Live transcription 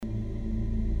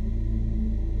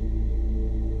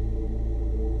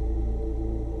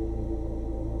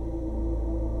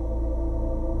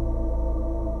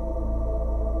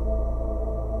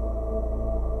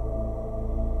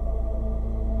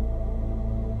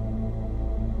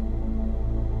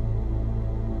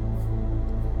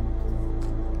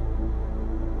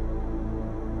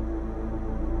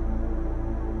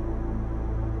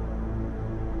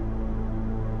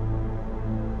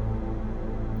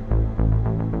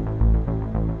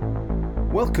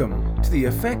Welcome to the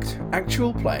Effect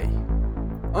Actual Play.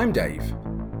 I'm Dave,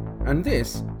 and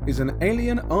this is an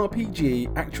Alien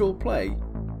RPG actual play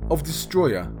of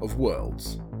Destroyer of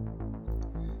Worlds.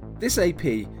 This AP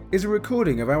is a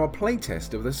recording of our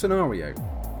playtest of the scenario,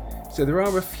 so there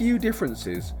are a few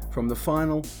differences from the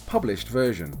final published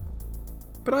version,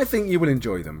 but I think you will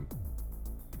enjoy them.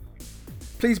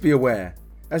 Please be aware,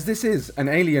 as this is an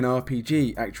Alien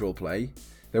RPG actual play,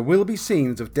 there will be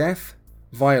scenes of death,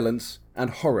 violence and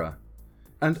horror,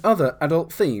 and other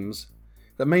adult themes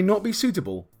that may not be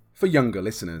suitable for younger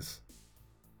listeners.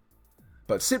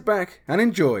 But sit back and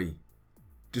enjoy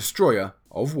Destroyer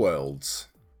of Worlds.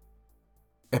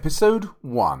 Episode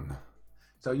 1.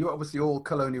 So you're obviously all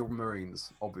Colonial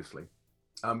Marines, obviously.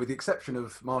 With the exception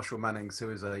of Marshal Mannings, who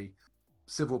is a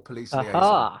civil police liaison.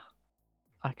 Aha!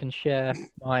 I can share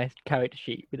my character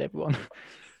sheet with everyone.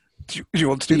 Do you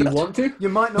want to do that? You want to? You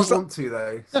might not want to,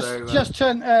 though. Just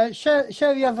turn, share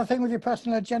the other thing with your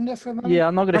personal agenda for a moment. Yeah,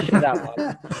 I'm not going to share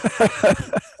that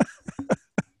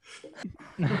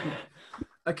one.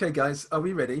 Okay, guys, are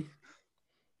we ready?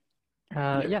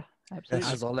 Yeah,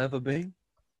 absolutely. As I'll ever be.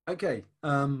 Okay,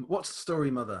 what's the story,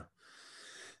 Mother?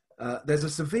 There's a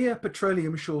severe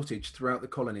petroleum shortage throughout the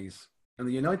colonies, and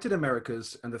the United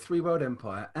Americas and the Three World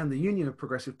Empire and the Union of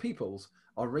Progressive Peoples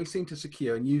are racing to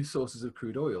secure new sources of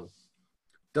crude oil.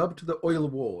 Dubbed the Oil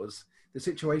Wars, the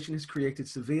situation has created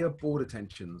severe border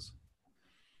tensions.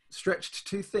 Stretched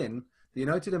too thin, the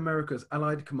United Americas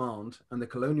Allied Command and the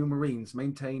Colonial Marines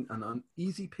maintain an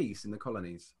uneasy peace in the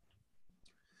colonies.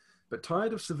 But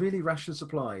tired of severely rationed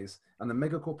supplies and the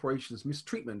megacorporations'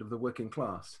 mistreatment of the working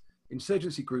class,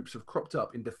 insurgency groups have cropped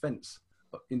up in defiance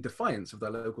of their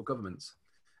local governments.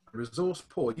 A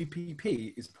resource-poor UPP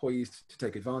is poised to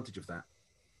take advantage of that.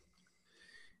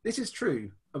 This is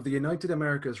true of the United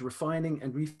Americas refining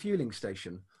and refueling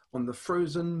station on the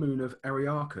frozen moon of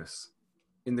Aristarchus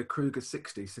in the Kruger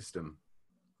 60 system.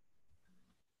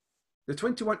 The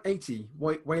 2180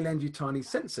 Weyland-Yutani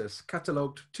census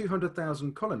catalogued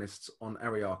 200,000 colonists on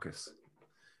Aristarchus,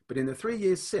 but in the 3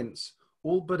 years since,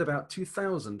 all but about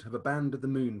 2,000 have abandoned the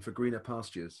moon for greener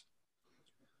pastures.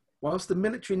 Whilst the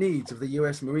military needs of the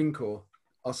US Marine Corps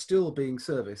are still being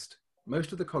serviced,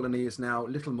 most of the colony is now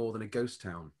little more than a ghost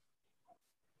town.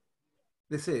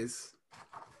 This is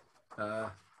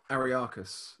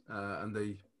Aristarchus and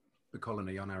the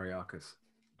colony on Aristarchus.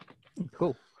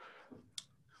 Cool.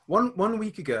 One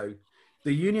week ago,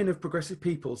 the Union of Progressive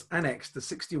Peoples annexed the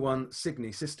 61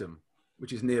 Cygni system,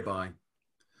 which is nearby.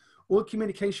 All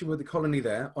communication with the colony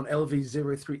there on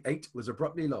LV-038 was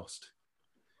abruptly lost.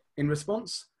 In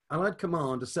response, Allied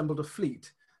Command assembled a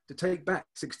fleet to take back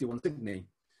 61 Cygni,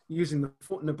 using the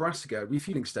Fort Nebraska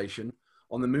refueling station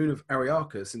on the moon of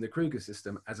Aristarchus in the Kruger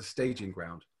system as a staging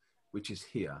ground, which is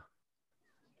here.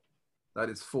 That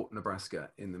is Fort Nebraska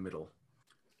in the middle.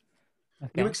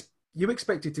 Okay. You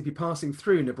expected to be passing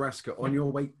through Nebraska on your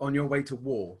way to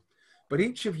war, but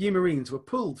each of you Marines were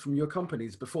pulled from your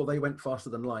companies before they went faster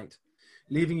than light,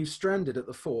 leaving you stranded at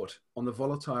the fort on the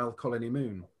volatile colony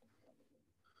moon.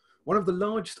 One of the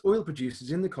largest oil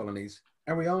producers in the colonies,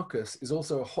 Aristarchus is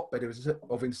also a hotbed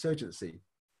of insurgency.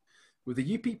 With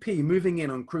the UPP moving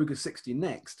in on Kruger 60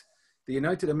 next, the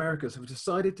United Americas have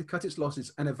decided to cut its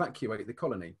losses and evacuate the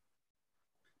colony.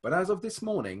 But as of this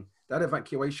morning, that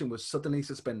evacuation was suddenly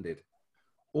suspended.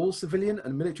 All civilian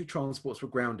and military transports were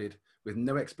grounded with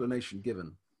no explanation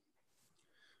given.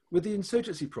 With the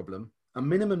insurgency problem, a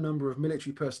minimum number of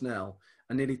military personnel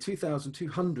and nearly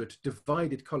 2,200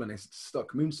 divided colonists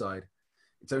stuck moonside,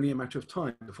 it's only a matter of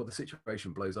time before the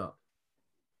situation blows up.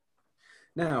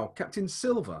 Now, Captain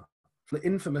Silver, from the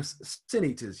infamous Sin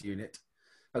Eaters unit,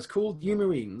 has called you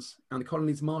Marines and the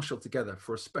colony's marshal together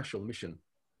for a special mission.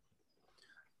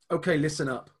 Okay, listen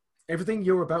up. Everything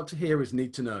you're about to hear is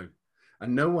need to know,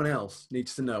 and no one else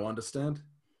needs to know, understand?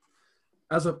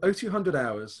 As of 0200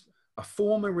 hours, a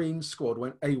 4 Marine squad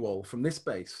went AWOL from this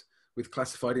base with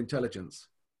classified intelligence.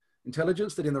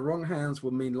 Intelligence that in the wrong hands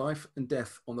will mean life and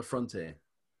death on the frontier.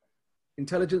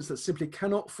 Intelligence that simply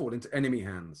cannot fall into enemy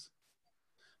hands.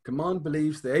 Command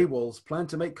believes the AWOLs plan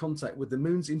to make contact with the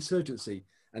moon's insurgency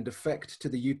and defect to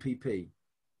the UPP.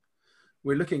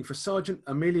 We're looking for Sergeant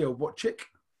Emilio Wotchik,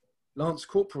 Lance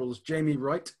Corporals Jamie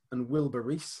Wright and Wilbur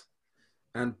Reese,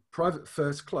 and Private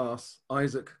First Class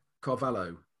Isaac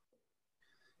Carvalho.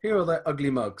 Here are their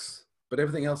ugly mugs, but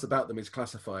everything else about them is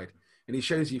classified, and he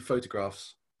shows you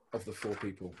photographs of the 4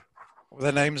 people. What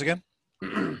are their names again?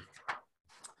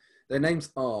 Their names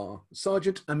are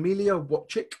Sergeant Emilio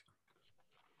Wotchik,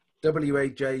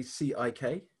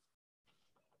 WAJCIK.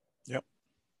 Yep.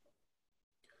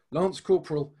 Lance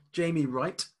Corporal Jamie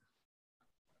Wright.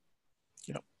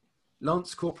 Yep.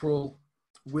 Lance Corporal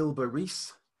Wilbur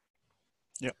Reese.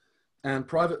 Yep. And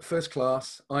Private First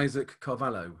Class Isaac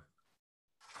Carvalho.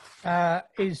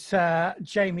 Is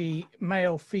Jamie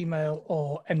male, female,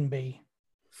 or NB?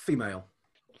 Female.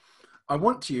 I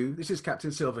want you, this is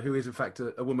Captain Silver, who is in fact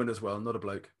a woman as well, not a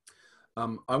bloke.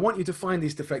 I want you to find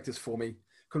these defectors for me,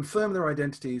 confirm their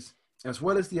identities, as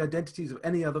well as the identities of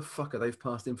any other fucker they've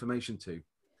passed information to,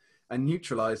 and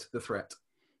neutralize the threat.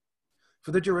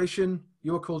 For the duration,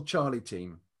 you are called Charlie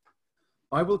Team.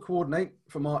 I will coordinate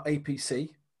from our APC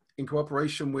in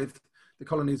cooperation with the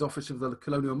colony's Office of the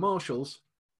Colonial Marshals.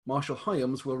 Marshal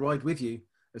Hyams will ride with you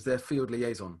as their field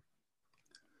liaison.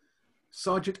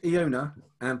 Sergeant Iona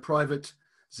and Private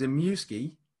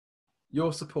Zimewski,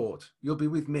 your support. You'll be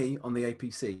with me on the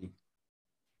APC,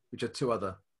 which are two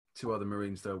other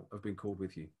Marines that have been called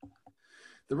with you.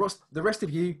 The rest of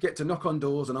you get to knock on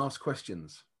doors and ask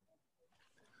questions.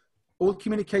 All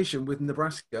communication with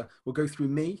Nebraska will go through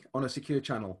me on a secure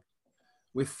channel.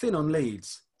 We're thin on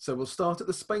leads, so we'll start at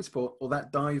the spaceport or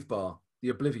that dive bar, the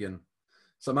Oblivion.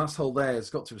 Some asshole there has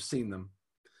got to have seen them.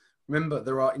 Remember,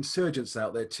 there are insurgents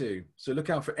out there too, so look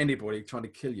out for anybody trying to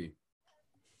kill you.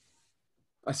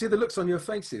 I see the looks on your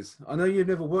faces. I know you've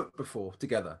never worked before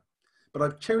together, but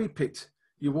I've cherry-picked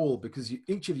you all because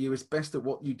each of you is best at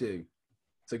what you do.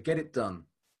 So get it done.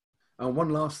 And one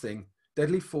last thing,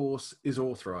 deadly force is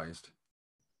authorized.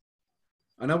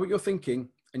 I know what you're thinking,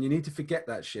 and you need to forget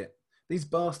that shit. These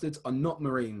bastards are not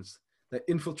Marines. They're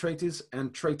infiltrators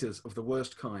and traitors of the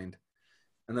worst kind,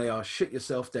 and they are shit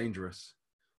yourself dangerous.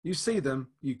 You see them,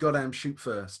 you goddamn shoot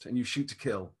first, and you shoot to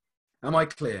kill. Am I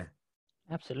clear?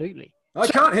 Absolutely. I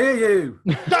can't hear you!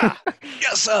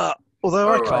 Yes, sir. Although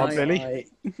I All can't right. really.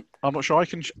 I'm not sure I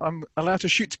can. I'm allowed to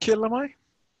shoot to kill, am I?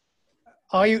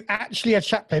 Are you actually a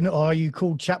chaplain, or are you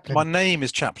called chaplain? My name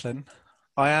is Chaplain.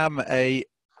 I am a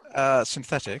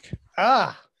synthetic.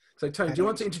 Ah, So, Tony, do you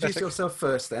want to introduce Synthetic. yourself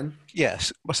first then?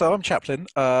 Yes. So I'm Chaplain.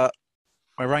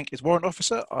 My rank is Warrant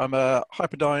Officer. I'm a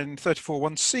Hyperdyne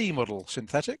 341C model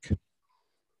synthetic.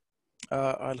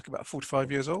 I look about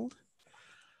 45 years old.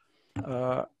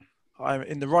 I'm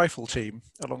in the rifle team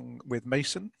along with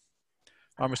Mason.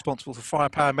 I'm responsible for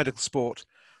firepower, medical support,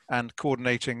 and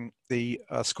coordinating the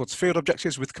squad's field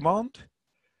objectives with command.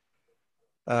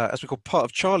 As we call part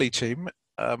of Charlie team,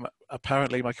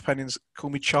 apparently my companions call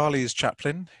me Charlie's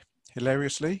Chaplain,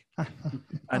 hilariously.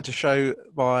 And to show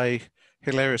my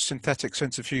hilarious synthetic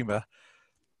sense of humour,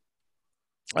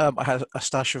 I had a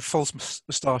stash of false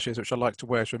moustaches which I like to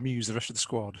wear to amuse the rest of the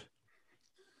squad.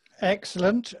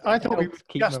 excellent. I thought we were Helps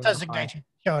keep just them high. designated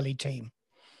Charlie team.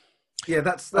 Yeah,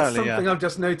 that's Apparently, something I've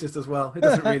just noticed as well. It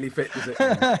doesn't really fit, does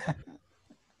it?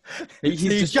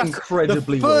 He's just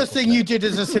incredibly The first thing you did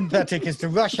as a synthetic is to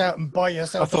rush out and buy I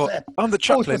yourself thought, a set. I'm the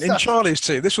chaplain in that? Charlie's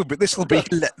team. They'll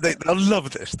love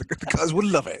this. The guys will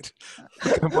love it.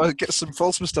 I'll get some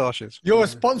false moustaches. You're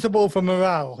responsible for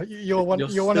morale. You're one You're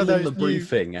of still those in the new...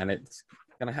 briefing, and it's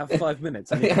going to have 5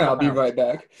 minutes. I need to Yeah, I'll cut be out. right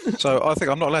back. So I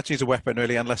think I'm not allowed to use a weapon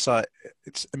really unless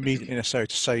it's immediately necessary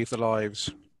to save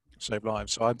lives. So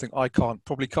I think I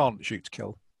probably can't shoot to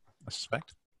kill, I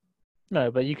suspect. No,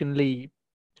 but you can leave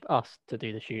us to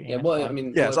do the shooting. Yeah, that's well, I fine.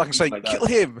 mean, Yeah, well, so I can say, like kill that.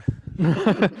 him.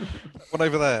 One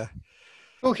over there.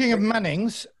 Talking of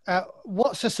Mannings,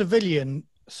 what's a civilian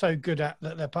so good at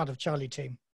that they're part of Charlie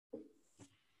team?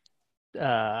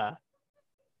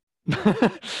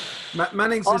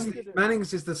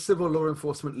 Mannings is the civil law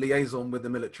enforcement liaison with the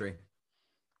military.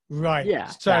 Right. Yeah,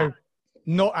 So that.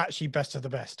 not actually best of the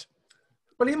best.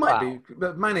 Well, he might Wow. be,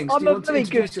 but Mannings, do I'm you a want to very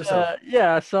introduce good. yourself?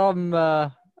 Yeah, so I'm.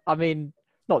 I mean,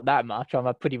 not that much. I'm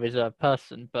a pretty reserved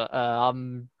person, but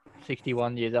I'm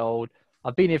 61 years old.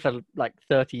 I've been here for like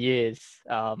 30 years,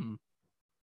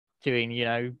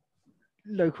 doing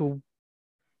local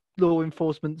law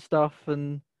enforcement stuff,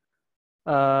 and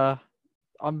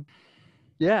I'm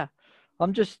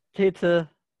just here to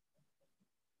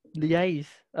liaise,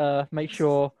 make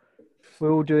sure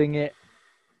we're all doing it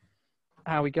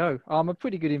how we go. I'm a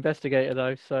pretty good investigator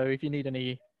though, so if you need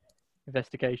any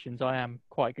investigations, I am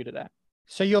quite good at that.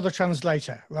 So you're the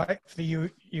translator, right, for the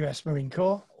US Marine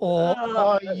Corps? Or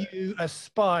are you a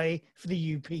spy for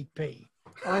the UPP?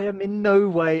 I am in no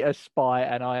way a spy,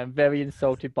 and I am very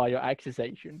insulted by your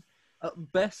accusation. At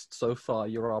best, so far,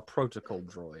 you're our protocol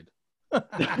droid.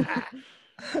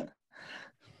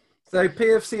 So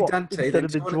PFC What, Dante, instead then,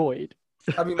 of do the you want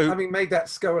droid. having made that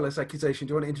scurrilous accusation,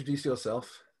 do you want to introduce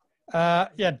yourself?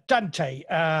 Yeah, Dante,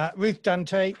 Ruth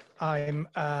Dante. I'm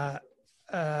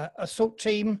assault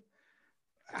team.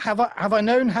 Have I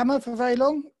known Hammer for very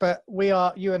long? But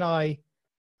you and I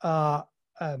are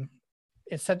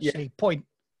essentially point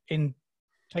in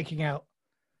taking out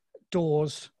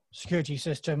doors, security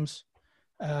systems,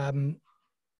 and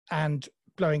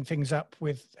blowing things up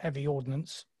with heavy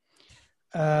ordnance.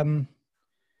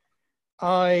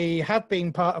 I have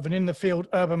been part of an in-the-field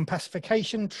urban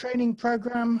pacification training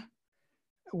program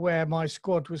where my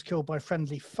squad was killed by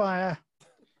friendly fire.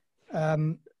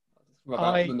 What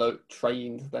about the note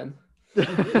trained then?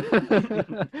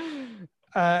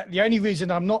 The only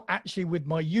reason I'm not actually with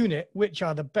my unit, which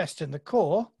are the best in the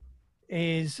Corps,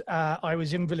 is I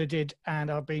was invalided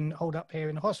and I've been holed up here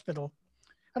in hospital.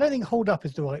 I don't think holed up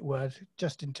is the right word,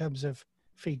 just in terms of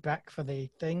feedback for the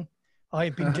thing.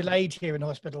 I've been delayed here in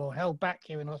hospital or held back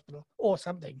here in hospital or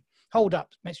something. Hold up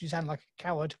makes me sound like a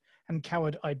coward, and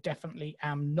coward I definitely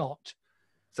am not.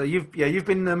 So you've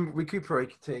been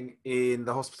recuperating in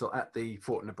the hospital at the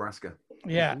Fort Nebraska.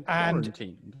 Yeah, and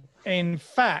Quarantined. in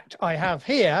fact, I have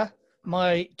here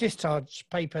my discharge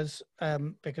papers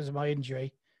because of my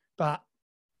injury, but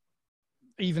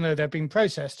even though they've been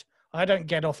processed, I don't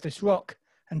get off this rock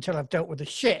until I've dealt with the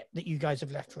shit that you guys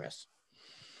have left for us.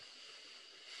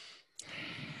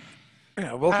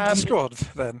 Yeah, welcome to the squad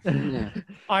then. Yeah.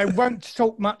 I won't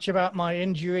talk much about my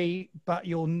injury, but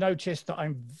you'll notice that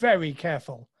I'm very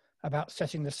careful about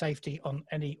setting the safety on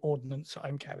any ordnance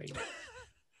I'm carrying.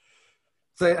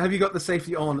 So have you got the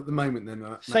safety on at the moment then,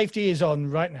 Matt? Safety is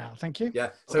on right now. Thank you.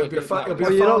 Yeah. So it'll be a Well,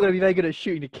 you're not going to be very good at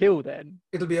shooting to kill then.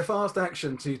 it'll be a fast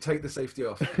action to take the safety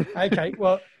off. Okay,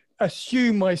 well,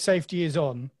 assume my safety is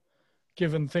on,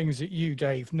 given things that you,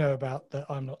 Dave, know about that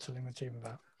I'm not telling the team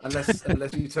about.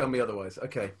 unless you tell me otherwise.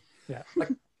 Okay. Yeah.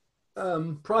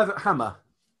 Private Hammer.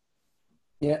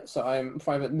 Yeah, so I'm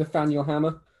Private Nathaniel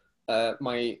Hammer.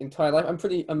 My entire life,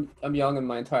 I'm young, and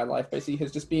my entire life basically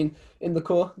has just been in the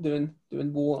Corps doing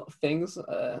war things.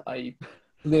 I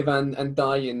live and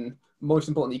die, and most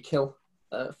importantly, kill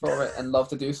for it, and love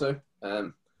to do so. I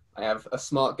have a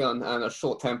smart gun and a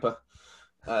short temper.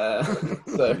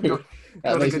 So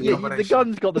basically, The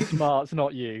gun's got the smarts,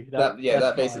 not you. that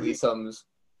That's basically sums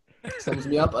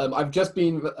me up. I've just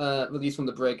been released from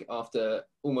the brig after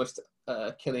almost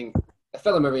killing a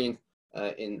fellow Marine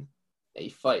in a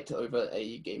fight over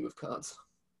a game of cards.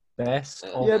 Best. Yeah,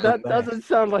 Of Yeah, the that best. doesn't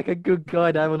sound like a good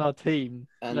guy to have on our team.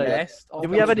 And No, Best of If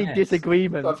we the have any best.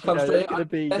 disagreements, I've come there's straight. going to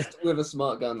be. Best with a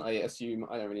smart gun, I assume.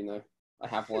 I don't really know. I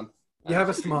have one. You have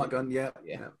a smart gun, yeah.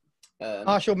 Yeah.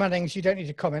 Marshal Mannings, you don't need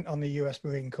to comment on the US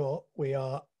Marine Corps. We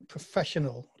are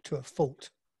professional to a fault.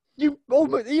 You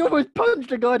almost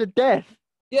punched a guy to death.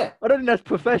 Yeah. I don't think that's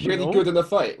professional. Really good in a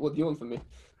fight. What do you want from me?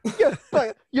 Yeah,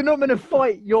 but you're not going to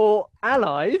fight your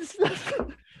allies.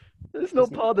 That's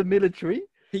not part of the military.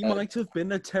 He might have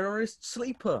been a terrorist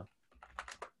sleeper.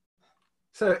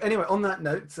 So anyway, on that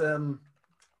note,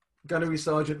 Gunnery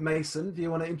Sergeant Mason, do you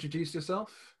want to introduce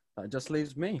yourself? That just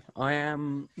leaves me. I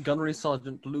am Gunnery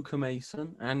Sergeant Luca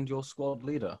Mason and your squad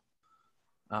leader.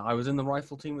 I was in the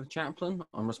rifle team with Chaplain.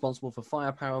 I'm responsible for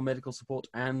firepower, medical support,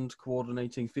 and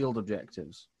coordinating field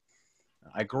objectives.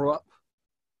 I grew up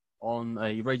on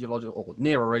a radiological, or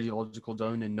near a radiological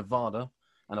zone in Nevada,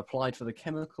 and applied for the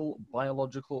Chemical,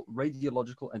 Biological,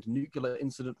 Radiological, and Nuclear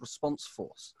Incident Response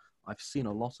Force. I've seen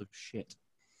a lot of shit.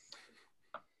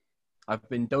 I've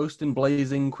been dosed in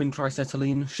blazing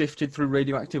quintricetylene, shifted through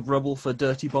radioactive rubble for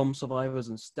dirty bomb survivors,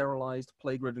 and sterilized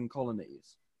plague-ridden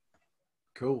colonies.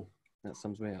 Cool. That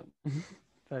sums me up.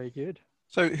 Very good.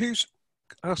 So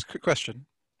I'll ask a quick question,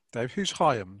 Dave. Who's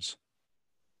Hyams?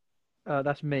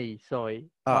 That's me. Sorry.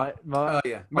 Ah. Oh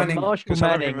yeah, Manning, Manning. Marshal Because I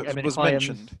Manning. remember I mean, was Hyams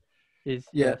mentioned. is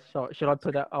Yeah. Sorry, should I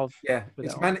put that? Yeah, put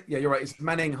it's that on. Manning. Yeah, you're right. It's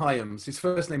Manning Hyams. His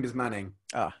first name is Manning.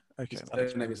 Ah, okay. His that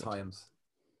makes third name sense. is Hyams.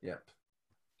 Yep.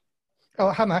 Oh,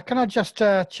 Hammer, can I just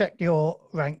check your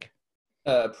rank?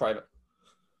 Private.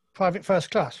 Private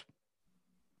first class.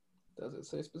 Does it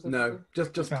say specifically? No,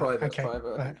 just Oh, private. okay. Private.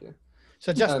 right. Thank you.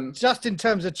 So just in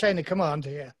terms of chain of command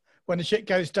here, when the shit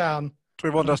goes down, Do we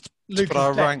want us to Luke put is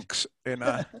our dead. ranks in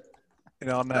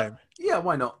our name? Yeah,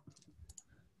 why not?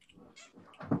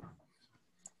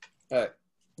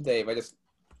 Dave, I just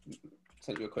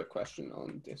sent you a quick question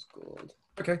on Discord.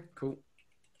 Okay, cool.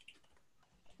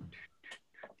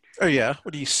 Oh yeah.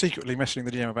 What are you secretly messaging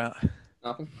the GM about?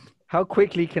 Nothing. How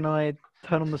quickly can I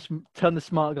turn the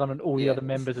smart gun on all the Yeah. other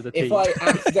members of the team? If I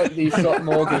accidentally shot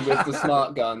Morgan with the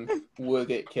smart gun, would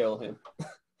it kill him?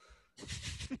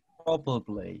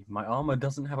 Probably. My armor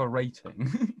doesn't have a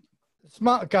rating.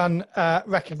 smart gun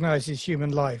recognizes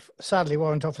human life. Sadly,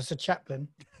 Warrant Officer Chaplain.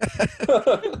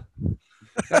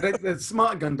 No, the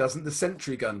smart gun doesn't. The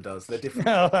sentry gun does. They're different.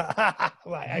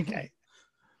 Right, okay.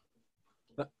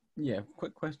 Yeah,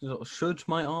 quick question. Should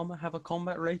my armor have a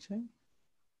combat rating?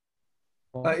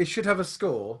 It should have a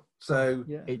score. So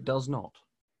Yeah. It does not.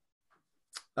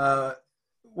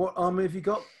 What armor have you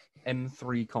got?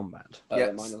 M3 combat.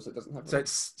 Yes. Mine also doesn't have So one.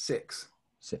 it's 6.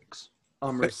 6.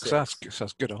 Armor is 6.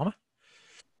 That's good armor.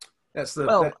 That's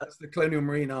Well, the Colonial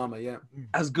Marine armor, yeah.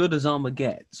 As good as armor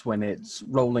gets when it's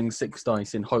rolling 6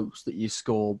 dice in hopes that you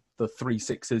score the 3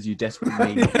 6s you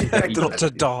desperately need. Yeah, Not to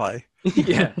die.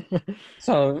 Yeah.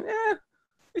 So, yeah,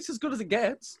 it's as good as it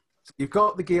gets. You've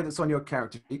got the gear that's on your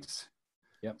character sheets.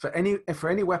 Yep. For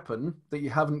any weapon that you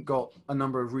haven't got a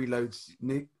number of reloads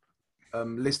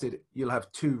listed, you'll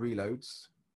have 2 reloads.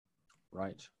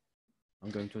 Right. I'm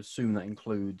going to assume that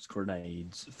includes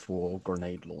grenades for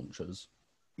grenade launchers.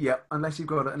 Yeah, unless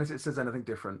it says anything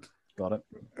different. Got it.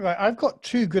 Right, I've got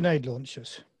 2 grenade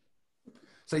launchers.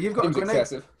 So you've got a Seems grenade.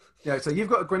 excessive. Yeah, so you've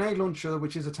got a grenade launcher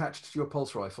which is attached to your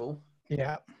pulse rifle,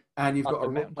 Yeah. and you've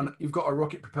Mounted. you've got a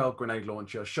rocket-propelled grenade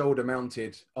launcher,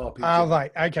 shoulder-mounted RPG, Oh,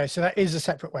 right. Okay, so that is a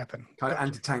separate weapon. kind of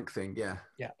anti-tank thing. Yeah.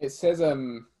 It says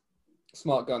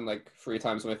smart gun like 3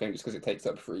 times on my thing just because it takes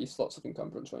up 3 slots of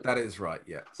encumbrance, right? That is right.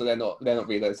 Yeah. So they're not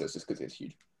reloads. That's just because it's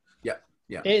huge.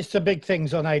 It's the big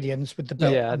things on aliens with the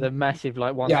belt. Yeah, the massive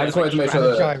like one. Yeah, I just wanted to make sure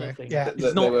that- Yeah. That It's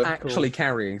they not were- actually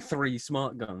carrying 3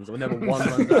 smart guns. Whenever one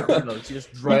runs out of reloads, you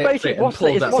just drop basically- it and what's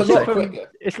pull the- that what's It's a the- lot second.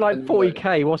 quicker. It's like And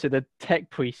 40k. What's it? The tech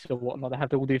priests or whatnot. They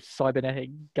have all these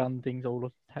cybernetic gun things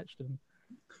all attached to them.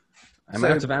 I'm So-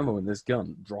 out of ammo in this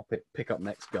gun. Drop it. Pick up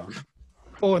next gun.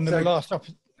 Or in the So- last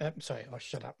sorry, I'll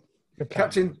shut up. Good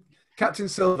plan. Captain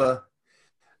Silver,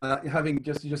 having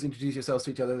just introduced yourselves to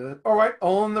each other. All right,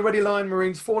 on the ready line,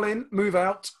 Marines, fall in, move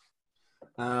out,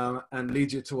 and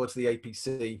lead you towards the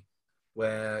APC,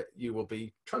 where you will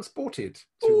be transported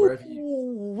to wherever you.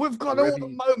 Ooh, we've got wherever all the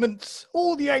you- moments,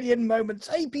 all the alien moments.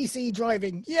 APC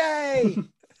driving, yay!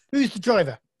 Who's the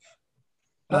driver?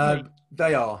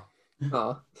 They are.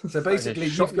 Ah. So basically,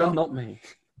 you've Shotgun, got. not me.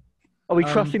 Are we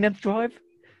Um, trusting them to drive?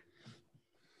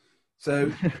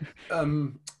 So,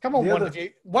 Come on, The one other- of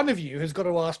you. One of you has got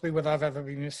to ask me whether I've ever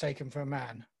been mistaken for a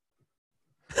man.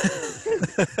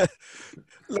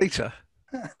 Later.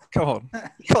 Come on.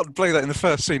 You can't play that in the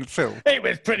first scene of film. It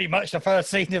was pretty much the first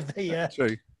scene of the.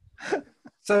 True.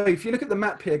 so if you look at the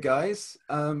map here, guys,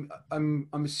 I'm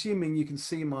assuming you can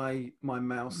see my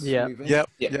mouse Yeah. moving. Yep.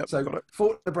 Yeah. Yep. So got it.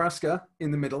 Fort Nebraska in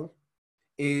the middle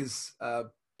is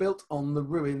built on the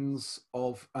ruins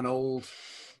of an old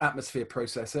atmosphere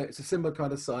processor. It's a similar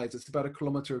kind of size. It's about 1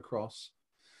 kilometer across.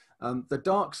 The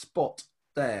dark spot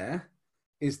there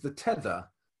is the tether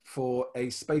for a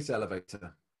space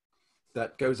elevator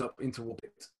that goes up into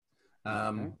orbit,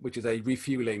 which is a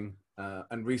refueling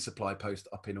and resupply post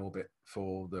up in orbit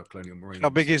for the Colonial Marines. How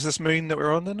big is this moon that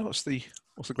we're on then? What's the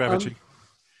gravity?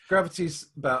 Gravity's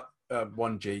about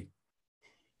 1G.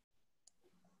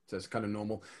 So it's kind of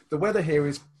normal. The weather here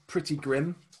is pretty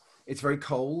grim. It's very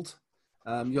cold.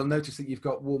 You'll notice that you've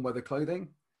got warm weather clothing.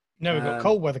 No, we've got Um,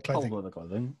 cold weather Cold clothing. weather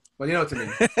clothing. Well, you know what I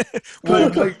mean.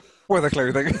 Warm Clo- weather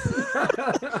clothing.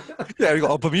 Yeah, we've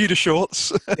got our Bermuda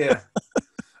shorts. yeah.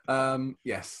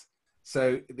 Yes.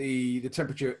 So the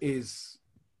temperature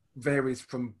varies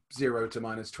from 0 to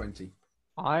 -20.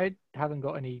 I haven't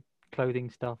got any clothing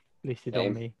stuff listed on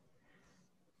Same. me.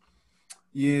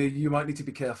 You might need to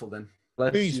be careful then.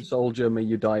 Bless Please. you, soldier, may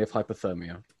you die of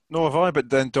hypothermia. Nor have I, but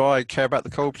then do I care about the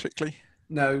cold particularly?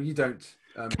 No, you don't.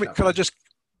 Can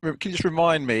you just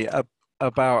remind me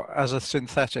about, as a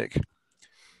synthetic,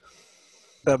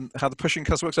 how the pushing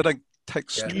cuss works? I don't take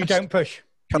Yeah. stress. You don't push.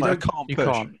 Can You I? I don't- can't You push.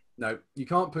 can't, No, you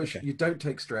can't push. Okay. You don't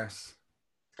take stress,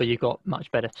 but you've got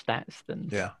much better stats than.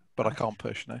 Yeah, but I can't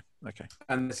push. No. Okay.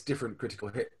 and there's different critical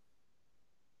hit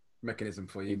mechanism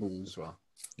for you as well.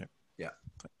 Yep. Yeah.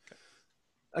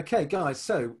 Okay, guys.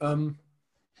 So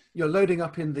you're loading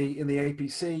up in the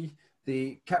APC.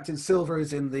 The Captain Silver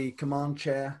is in the command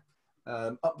chair.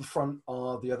 Up the front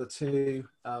are the other two,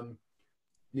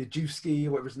 Nijuski,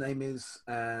 whatever his name is,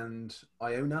 and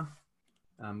Iona.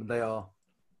 They are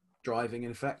driving.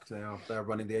 In fact, they are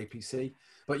running the APC.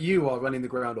 But you are running the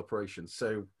ground operations.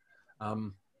 So,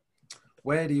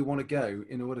 where do you want to go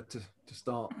in order to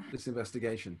start this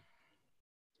investigation?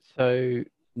 So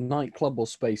Nightclub or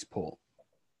spaceport?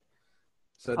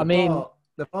 So I mean-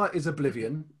 the bar is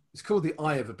Oblivion. It's called the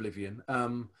Eye of Oblivion.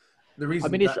 The reason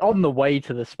I mean, it's that- on the way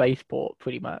to the spaceport,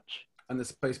 pretty much. and the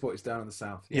spaceport is down in the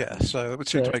south. Yeah. So it would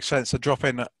seem to Yeah. make sense to drop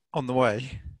in on the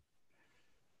way,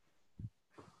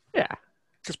 Yeah.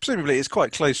 because presumably it's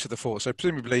quite close to the fort. So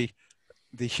presumably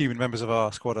the human members of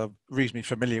our squad are reasonably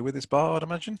familiar with this bar, I'd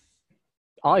imagine.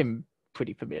 I'm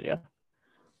pretty familiar.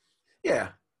 Yeah.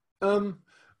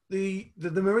 The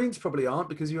Marines probably aren't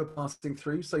because you were passing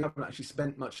through, so you haven't actually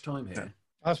spent much time here.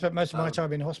 I spent most of my Um,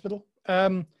 time in hospital.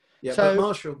 Yeah, So-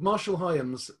 but Marshal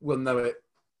Hyams will know it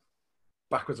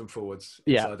backwards and forwards,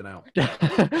 Yeah. inside and out.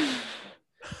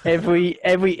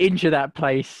 every inch of that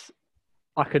place,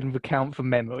 I can recount from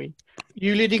memory.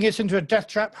 You leading us into a death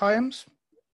trap, Hyams?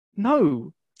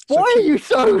 No. So Why are keep- you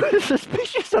so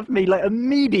suspicious of me, like,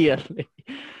 immediately?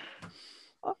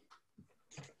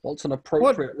 What's an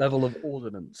appropriate level of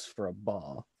ordnance for a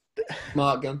bar?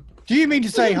 Smart gun. Do you mean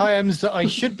to say, Hyams, that I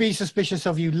should be suspicious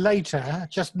of you later,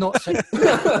 just not say...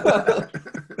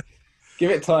 Give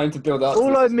it time to build up.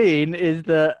 All I mean is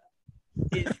that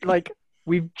it's like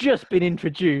we've just been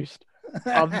introduced.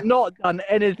 I've not done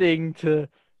anything to...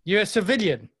 You're a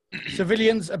civilian.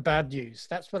 Civilians are bad news.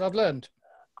 That's what I've learned.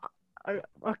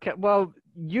 Okay, well,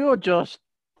 you're just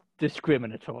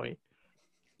discriminatory.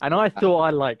 And I thought I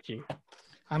liked you.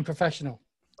 I'm professional.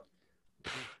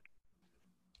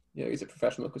 Yeah, he's a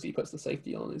professional because he puts the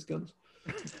safety on his guns.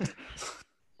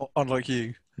 Unlike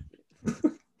you.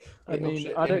 I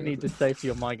mean, I don't need the safety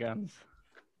on my guns.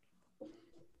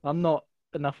 I'm not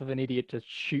enough of an idiot to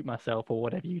shoot myself or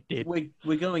whatever you did.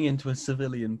 We're going into a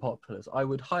civilian populace. I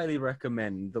would highly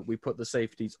recommend that we put the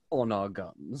safeties on our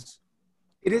guns.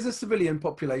 It is a civilian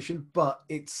population, but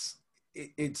it's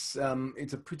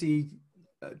a pretty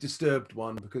disturbed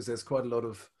one because there's quite a lot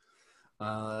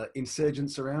of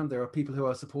insurgents around. There are people who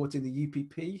are supporting the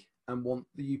UPP and want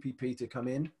the UPP to come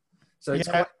in. So it's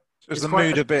Yeah. quite, Is It's the quite-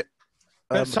 mood a bit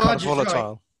But kind of Sarge is right.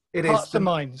 volatile? it Hearts is and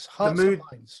minds. Hearts mood- and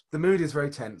minds. the mood is very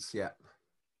tense. Yeah.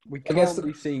 We I guess can't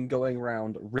be seen going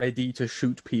around ready to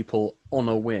shoot people on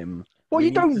a whim. Well, We you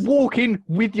need don't to- walk in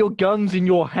with your guns in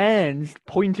your hands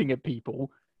pointing at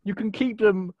people. You can keep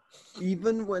them...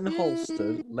 Even when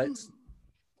holstered,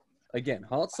 again,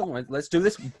 hearts and minds, let's do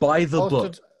this by the book.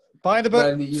 Holstered by the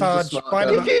Then book, use the Sarge. smart By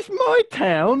the gun. This book. is my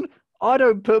town. I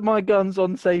don't put my guns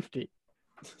on safety.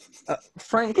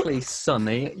 Frankly,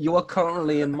 Sonny, you are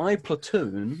currently in my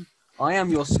platoon. I am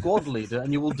your squad leader,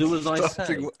 and you will do as I say.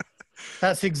 Starting-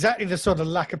 That's exactly the sort of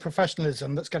lack of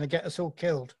professionalism that's going to get us all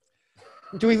killed.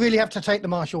 Do we really have to take the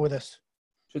marshal with us?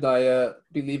 Should I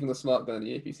be leaving the smart gun in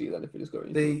the APC then if we're just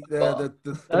going? The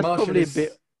That's marshal probably a is,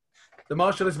 bit... the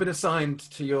marshal has been assigned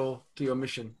to your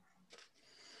mission.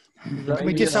 He Can may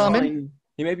we be disarm him? assigned-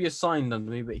 He may be assigned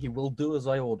under me, but he will do as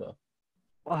I order.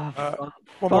 Oh,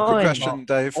 One more quick Fine. question,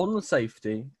 Dave. On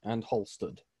safety and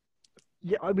holstered.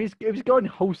 yeah, I mean, it was going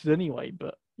holstered anyway,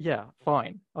 but yeah,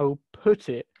 fine. I will put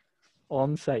it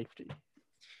on safety.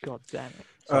 God damn it.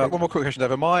 One more quick question,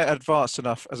 Dave. Am I advanced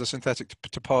enough as a synthetic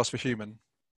to pass for human?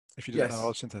 If you didn't Yes. know I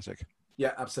was synthetic.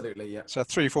 Yeah, absolutely. Yeah. So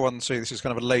 341C, this is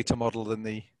kind of a later model than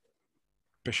the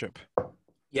Bishop.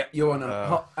 Yeah, you're on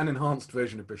Uh, an enhanced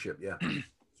version of Bishop. Yeah.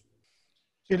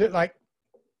 You look like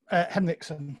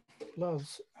Henriksen.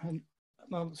 Lars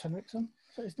Henriksen?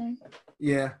 Is that his name?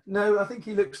 Yeah. No, I think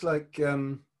he looks like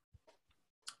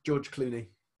George Clooney.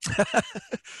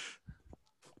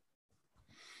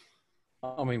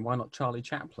 I mean, why not Charlie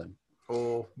Chaplin?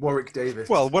 Or Warwick Davis.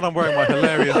 Well, when I'm wearing my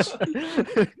hilarious...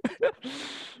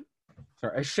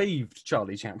 Sorry, a shaved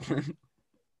Charlie Chaplin.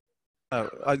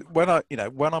 when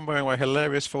I'm wearing my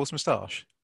hilarious false moustache,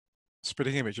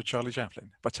 spitting image of Charlie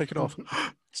Chaplin, by taking off,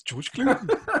 it's George Clooney.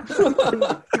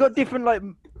 You've got different like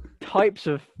types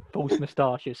of false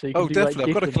moustaches, so you can Oh, do definitely. like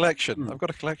I've got a different. collection. Hmm. I've got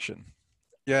a collection.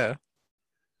 Yeah.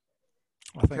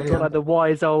 I think. Okay, Got like the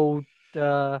wise old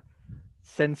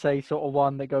sensei sort of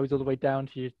one that goes all the way down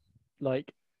to your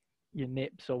like your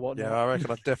nips or whatnot. Yeah, I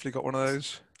reckon I've definitely got one of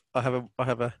those. I have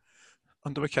a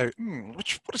under my coat.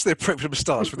 What is the appropriate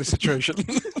moustache for this situation?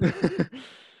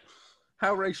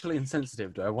 How racially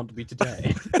insensitive do I want to be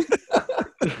today?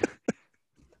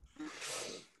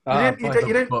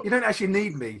 You don't actually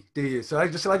need me, do you? So I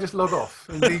just log off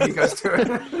and leave you guys to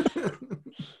it.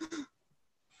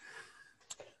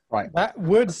 Right. That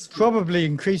would probably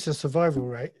increase the survival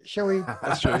rate. Shall we?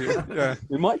 That's true. Yeah.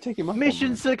 We might take him up on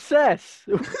Mission that. success.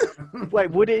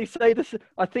 Wait, would it say this?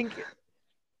 I think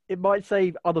it might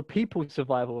say other people's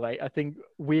survival rate. I think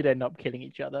we'd end up killing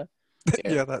each other.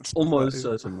 Yeah, that's Almost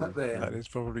that is, certainly. There. that is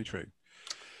probably true.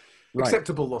 Right.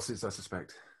 Acceptable losses, I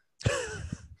suspect.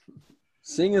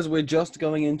 Seeing as we're just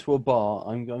going into a bar,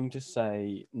 I'm going to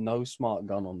say no smart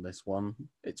gun on this one.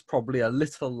 It's probably a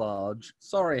little large.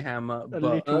 Sorry, Hammer, A but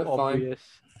little fine. obvious,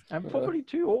 and probably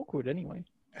too awkward anyway.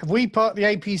 Have we parked the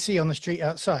APC on the street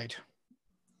outside?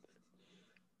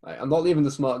 Right, I'm not leaving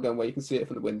the smart gun where you can see it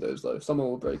from the windows though. Someone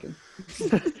will break in.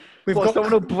 We've What, got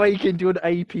someone will break into an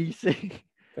APC.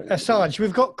 Sarge,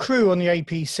 we've got crew on the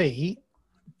APC.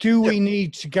 Do we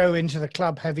need to go into the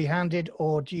club heavy-handed,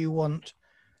 or do you want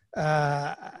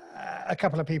a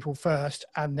couple of people first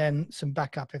and then some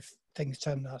backup if things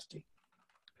turn nasty?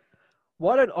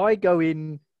 Why don't I go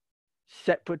in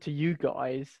separate to you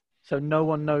guys so no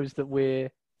one knows that we're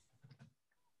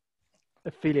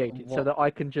affiliated, so that I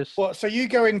can just. What? So you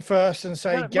go in first and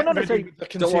say, No, "Get well, not ready necessarily- with the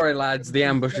Don't consumer-" worry, lads. The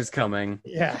ambush is coming.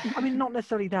 Yeah. I mean, not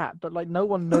necessarily that, but like no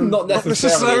one knows. Not Not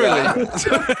necessarily.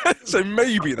 necessarily. So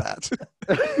maybe that.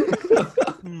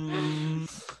 I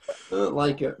don't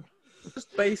like it.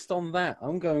 Just based on that,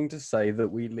 I'm going to say that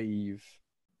we leave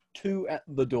 2 at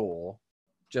the door,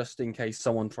 just in case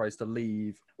someone tries to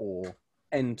leave or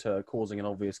enter, causing an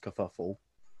obvious kerfuffle.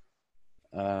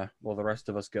 While the rest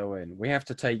of us go in. We have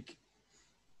to take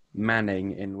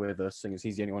Manning in with us, seeing as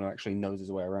he's the only one who actually knows his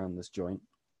way around this joint.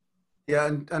 Yeah,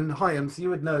 and Hyams, you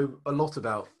would know a lot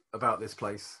about this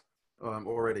place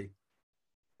already.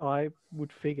 I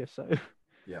would figure so.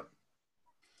 Yeah.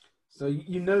 So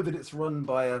you know that it's run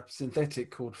by a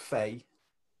synthetic called Faye.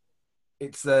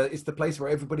 It's the place where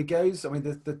everybody goes. I mean,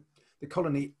 the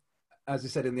colony, as I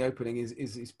said in the opening,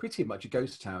 is pretty much a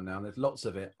ghost town now. There's lots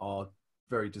of it are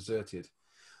very deserted.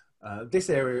 This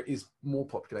area is more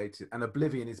populated, and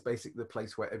Oblivion is basically the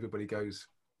place where everybody goes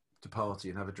to party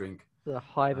and have a drink. The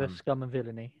hive of scum and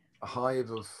villainy. A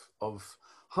hive of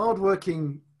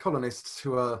hard-working colonists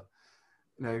who are,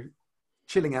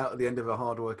 chilling out at the end of a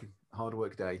hard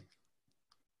work day.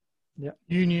 Yeah.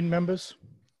 Union members.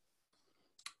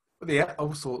 Yeah,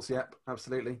 all sorts. Yeah,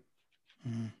 absolutely.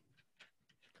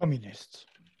 Communists.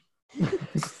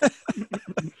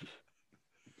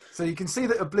 So you can see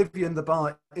that Oblivion, the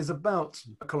bar, is about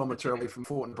a kilometre away from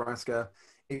Fort Nebraska.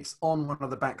 It's on one of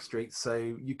the back streets, so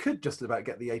you could just about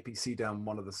get the APC down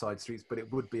one of the side streets, but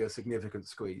it would be a significant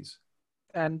squeeze.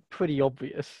 And pretty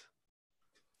obvious.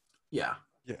 Yeah.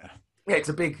 Yeah. Yeah, it's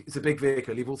a big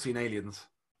vehicle. You've all seen Aliens.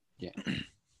 Yeah.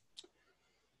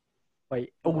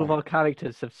 Wait, all of our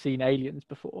characters have seen aliens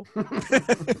before.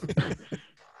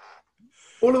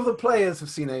 All of the players have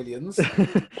seen Aliens.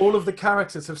 All of the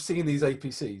characters have seen these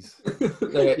APCs.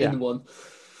 They're Yeah. in one.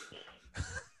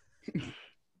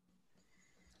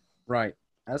 Right.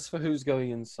 As for who's going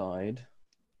inside,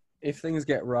 if things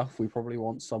get rough, we probably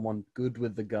want someone good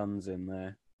with the guns in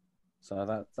there.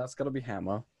 So that's got to be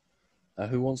Hammer.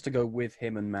 Who wants to go with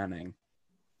him and Manning?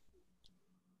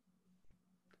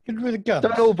 Good with a gun.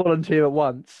 Don't all volunteer at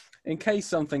once. In case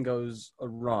something goes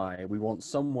awry, we want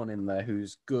someone in there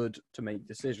who's good to make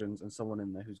decisions and someone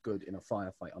in there who's good in a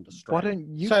firefight under strain. Why don't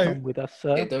you So- come with us,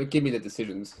 sir? Yeah, don't give me the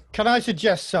decisions. Can I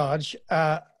suggest, Sarge?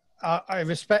 I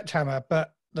respect Hammer,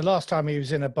 but the last time he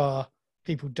was in a bar,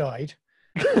 people died.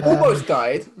 Almost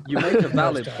died, You make a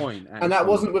valid Almost point. and that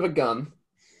wasn't with a gun.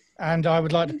 And I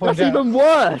would like to point That's out even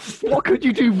worse. What could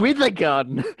you do with a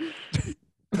gun?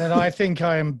 that I think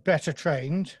I am better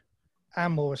trained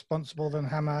and more responsible than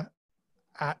Hammer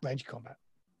at range combat.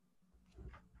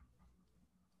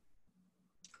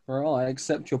 Well, I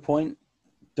accept your point.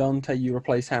 Dante, you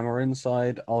replace Hammer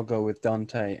inside. I'll go with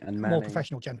Dante and Manning. More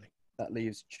professional generally. That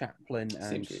leaves Chaplin and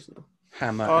Seems reasonable.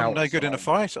 Hammer I'm no good in a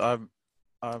outside. fight.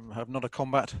 I'm not a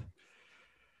combat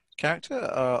character,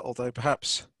 although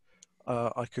perhaps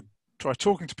I could try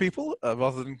talking to people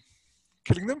rather than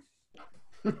killing them.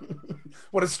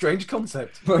 What a strange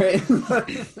concept. Right.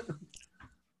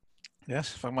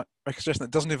 Yes, if I might make a suggestion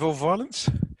that doesn't involve violence,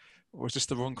 or is this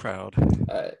the wrong crowd?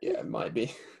 Yeah, it might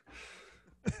be.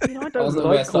 I mean, I wasn't don't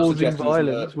aware like such causing suggestions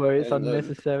violence were where it's in the-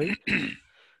 unnecessary.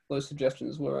 Those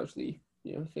suggestions were actually,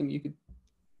 a thing you could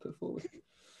put forward.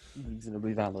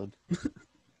 Reasonably valid.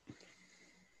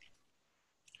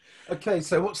 Okay,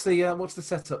 so what's the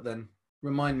setup then?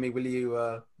 Remind me, will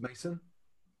you, Mason?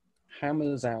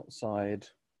 Hammer's outside.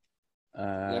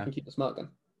 Yeah, I can keep the smart gun.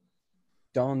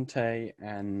 Dante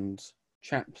and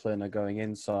Chaplin are going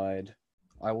inside.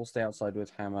 I will stay outside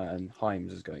with Hammer, and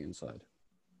Himes is going inside.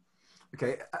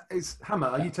 Okay, is Hammer?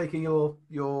 Are you taking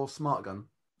your smart gun?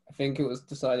 I think it was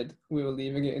decided we were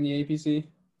leaving it in the APC.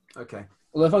 Okay.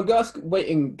 Although if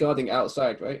I'm guarding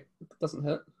outside, right? It doesn't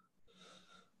hurt.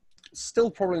 Still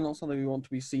probably not something we want to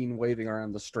be seen waving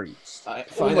around the streets.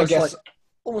 Fine,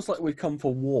 Almost like we've come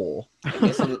for war.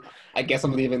 I guess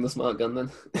I'm leaving the smart gun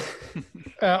then.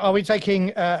 Are we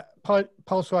taking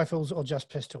pulse rifles or just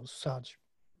pistols, Sarge?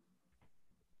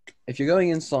 If you're going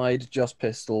inside, just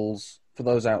pistols. For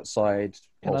those outside,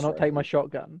 Can I pulse not take my rifles.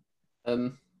 shotgun?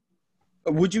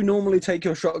 Would you normally take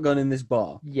your shotgun in this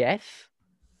bar? Yes.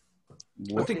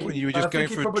 I think You were just going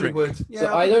you for a probably drink. would. Yeah,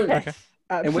 So I don't. Yes.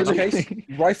 In which case,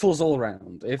 Absolutely. rifles all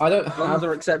around. If I don't guns have.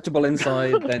 are acceptable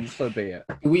inside, then so be it.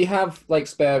 We have like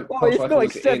spare Well, pulse it's not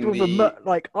rifles acceptable in for the.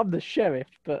 like I'm the sheriff,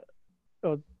 but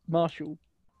or marshal.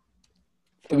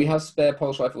 Do we have spare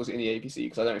pulse rifles in the APC?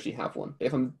 Because I don't actually have one.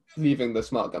 If I'm leaving the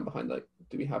smart gun behind, like,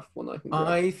 do we have one I can grab?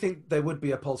 I think there would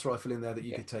be a pulse rifle in there that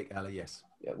you Yeah. could take, Ali. Yes.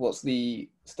 Yeah. What's the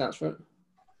stats for it?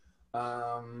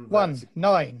 One,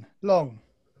 9, long.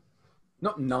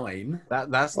 Not 9.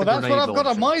 That's Well, the that's grenade what I've got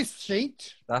on launcher. my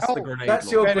sheet. That's the grenade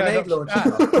That's your launcher. grenade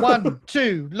launcher. 1,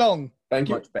 2, long. Thank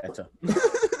you. Much better.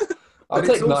 I'll But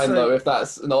take it's 9 also- though if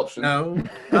that's an option. No.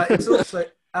 It's also,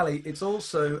 Ali, it's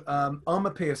also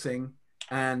armor piercing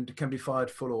and can be fired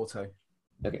full auto.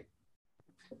 Okay.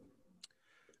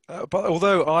 But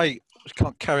although I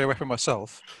can't carry a weapon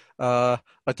myself, I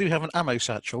do have an ammo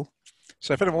satchel.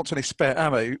 So if anyone wants any spare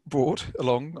ammo brought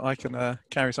along, I can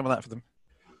carry some of that for them.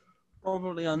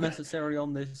 Probably unnecessary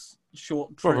on this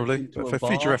short trip Probably, into but a for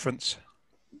future bar, reference.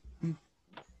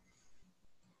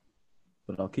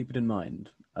 but I'll keep it in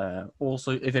mind.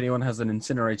 Also, if anyone has an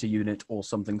incinerator unit or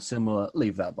something similar,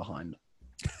 leave that behind.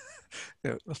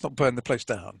 Yeah, let's not burn the place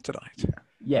down tonight.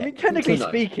 Yeah. I mean, technically Tonight.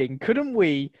 speaking, couldn't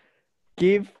we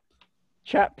give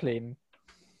Chaplin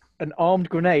an armed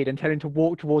grenade and tell him to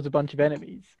walk towards a bunch of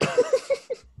enemies?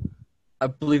 I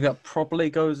believe that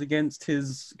probably goes against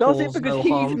his. Does it? cause Because no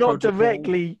he's harm not protocol.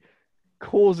 directly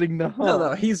causing the harm.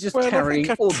 No, he's just Well, I carrying.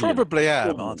 think I ordnance. probably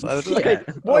am, aren't I? Yeah. Okay,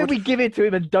 why would- we give it to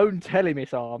him and don't tell him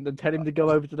it's armed and tell him to go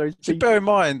over to those So people? bear in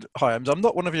mind, Hyams, I'm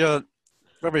not one of your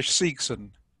rubbish Seegson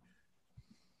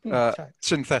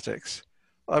synthetics.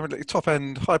 I'm a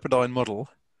top-end Hyperdyne model,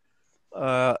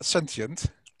 sentient.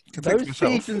 Can think Those for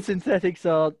myself. seeds and synthetics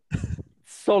are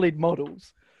solid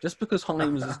models. Just because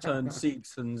Himes has turned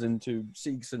Seegsons into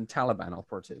Seegson Taliban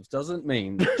operatives doesn't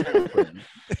mean that Chaplin.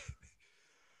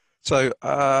 So,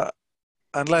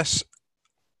 unless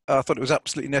I thought it was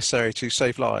absolutely necessary to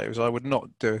save lives, I would not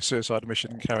do a suicide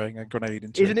mission carrying a grenade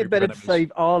into. Isn't a it group better of to enemies.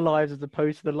 save our lives as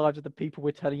opposed to the lives of the people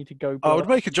we're telling you to go? I would blow up?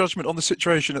 make a judgment on the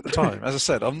situation at the time. As I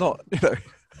said, I'm not.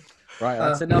 Right,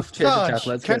 that's enough chit chat. Sarge,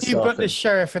 Let's can get you put the started.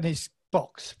 sheriff in his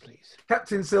box, please?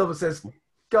 Captain Silver says,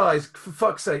 guys, for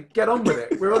fuck's sake, get on with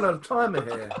it. We're on a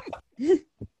timer here.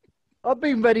 I've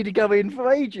been ready to go in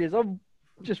for ages. I'm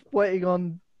just waiting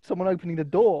on someone opening the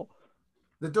door.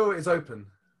 The door is open.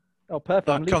 Oh, perfect.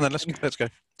 I'm Come on then, leaving. let's go.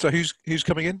 So who's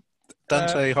coming in?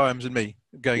 Dante, Hyams, and me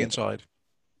going inside.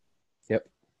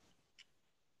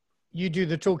 You do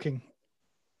the talking.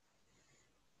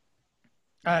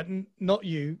 Not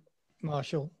you,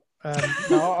 Marshall.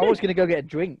 No, I was going to go get a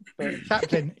drink, but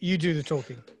Chaplin, you do the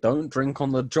talking. Don't drink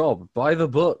on the job. Buy the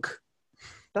book.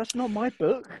 that's not my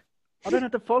book. I don't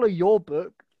have to follow your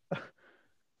book.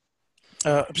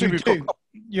 I presume You we've do. got.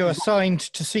 You're assigned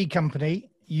to C Company.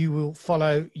 You will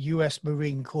follow U.S.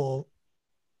 Marine Corps.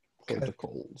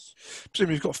 Protocols. Presume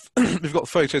we've got we've got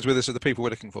photos with us of the people we're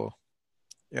looking for.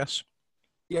 Yes.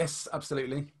 Yes,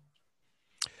 absolutely.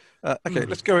 Okay,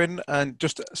 let's go in and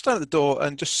just stand at the door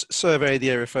and just survey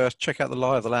the area first. Check out the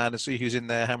lie of the land and see who's in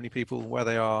there, how many people, where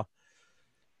they are.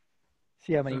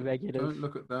 See how many Don't regulars.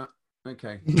 look at that.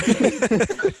 Okay.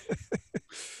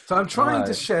 So I'm trying to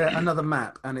Right. share another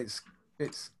map, and it's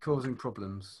causing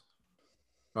problems.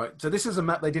 Right. So this is a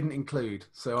map they didn't include,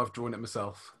 so I've drawn it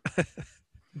myself,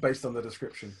 based on the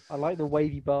description. I like the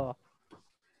wavy bar.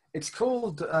 It's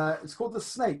called the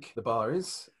Snake. The bar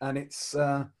is, and it's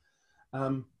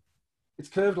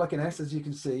curved like an S, as you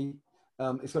can see.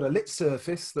 It's got a lit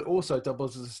surface that also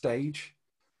doubles as a stage.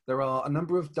 There are a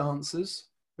number of dancers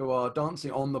who are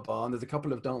dancing on the bar, and there's a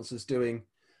couple of dancers doing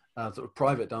sort of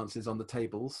private dances on the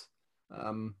tables.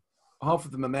 Half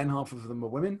of them are men, half of them are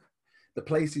women. The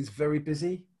place is very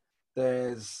busy.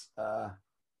 There's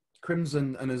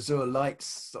crimson and azure lights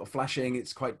sort of flashing.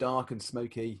 It's quite dark and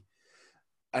smoky.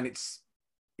 And it's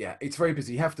very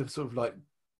busy. You have to sort of like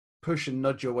push and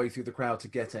nudge your way through the crowd to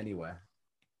get anywhere.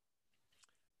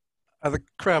 Are the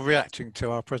crowd reacting to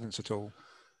our presence at all?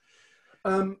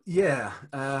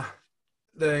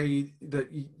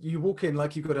 You walk in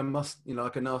like you've got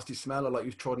like a nasty smell, or like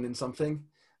you've trodden in something,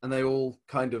 and they all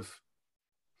kind of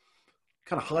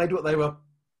hide what they were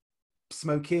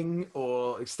smoking,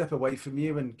 or step away from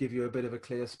you and give you a bit of a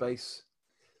clear space.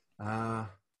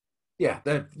 You've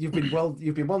been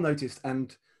well noticed,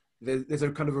 and there's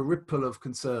a kind of a ripple of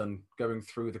concern going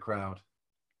through the crowd.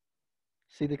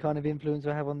 See the kind of influence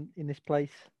I have in this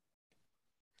place?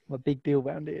 I'm a big deal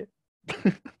around here.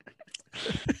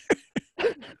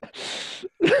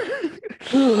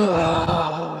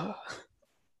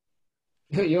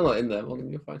 You're not in there, Morgan.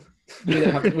 You're fine. We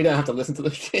don't have to listen to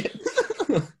this shit.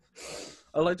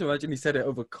 I like to imagine he said it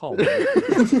over comm,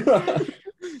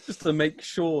 just to make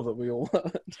sure that we all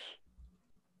heard.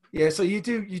 Yeah, so you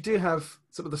do have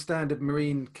sort of the standard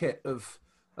marine kit of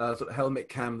sort of helmet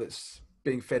cam that's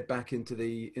being fed back into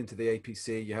the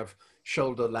APC. You have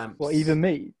shoulder lamps. What, even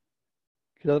me?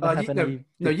 'Cause I don't have any...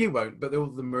 No, you won't, but all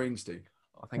the Marines do.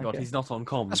 Oh, thank God Okay. he's not on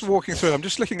comms. As I'm walking through, I'm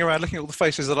just looking around, looking at all the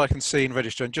faces that I can see and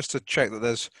register, and just to check that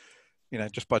there's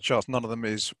just by chance, none of them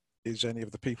is any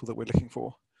of the people that we're looking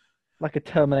for. Like a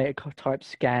Terminator type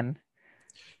scan.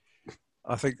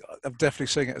 I think I'm definitely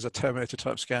seeing it as a Terminator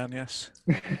type scan. Yes.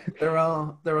 There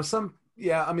are some.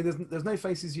 Yeah, I mean, there's no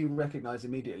faces you recognise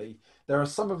immediately. There are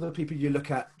some of the people you look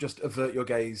at, just avert your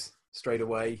gaze straight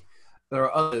away. There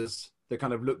are others that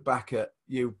kind of look back at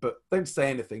you, but don't say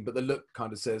anything. But the look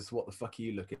kind of says, "What the fuck are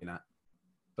you looking at?"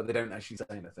 But they don't actually say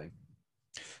anything.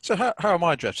 So how am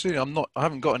I dressed? I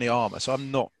haven't got any armour, so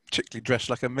I'm not particularly dressed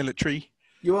like a military.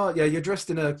 You are, yeah. You're dressed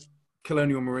in a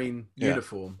Colonial Marine Yeah.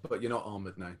 uniform, but you're not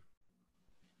armoured now.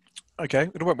 Okay,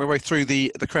 we're going to work my way through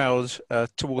the crowd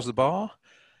towards the bar,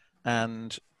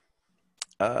 and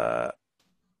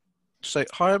say,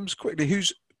 Hyams, quickly,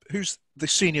 who's the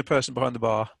senior person behind the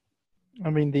bar? I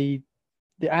mean, the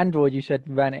android you said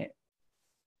ran it,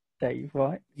 Dave,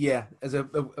 right? Yeah, as a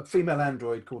female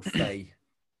android called Faye.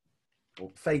 Or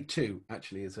Faye 2,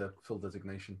 actually, is a full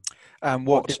designation. And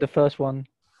What what did the first one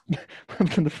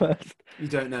from the first? You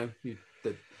don't know.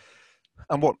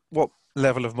 and what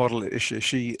level of model is she? Is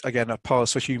she again a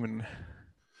pass for human?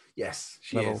 Yes,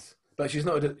 she Level. is. But she's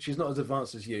not as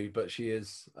advanced as you, but she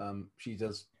is. She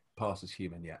does pass as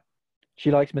human, yeah.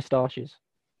 She likes moustaches.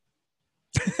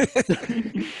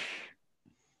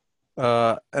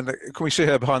 And can we see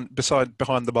her behind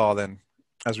the bar then,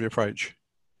 as we approach?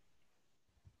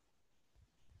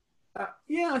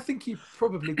 Yeah, I think you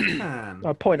probably can.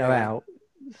 I point her Yeah. out.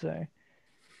 So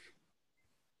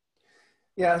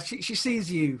Yeah, she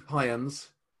sees you, Hyams,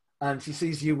 and she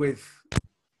sees you with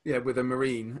a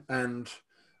Marine. And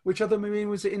which other Marine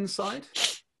was it inside?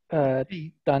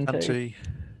 Dante. Anti.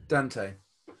 Dante.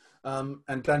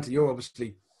 And Dante, you're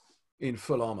obviously in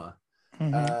full armor.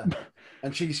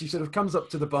 And she sort of comes up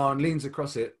to the bar and leans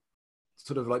across it,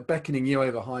 sort of like beckoning you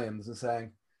over Hyams and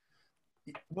saying,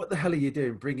 "What the hell are you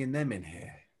doing bringing them in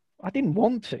here? I didn't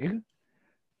want to.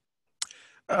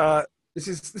 This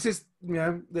is there's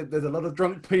a lot of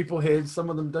drunk people here. Some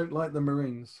of them don't like the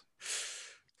Marines."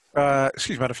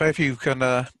 Excuse me, Madam Faye, if you can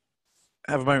have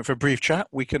a moment for a brief chat,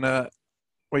 we can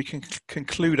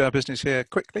conclude our business here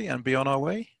quickly and be on our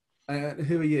way.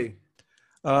 Who are you?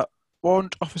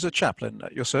 Warrant Officer Chaplain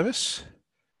at your service.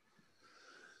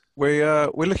 We're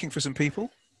looking for some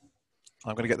people.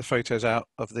 I'm going to get the photos out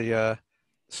of the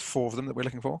 4 of them that we're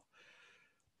looking for.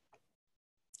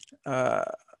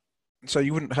 So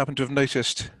you wouldn't happen to have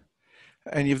noticed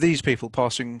any of these people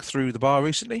passing through the bar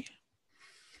recently?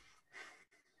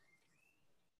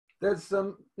 There's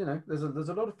there's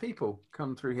a lot of people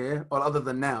come through here. Well, other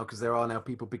than now, because there are now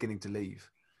people beginning to leave.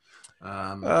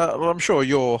 Well, I'm sure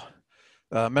your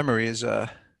memory is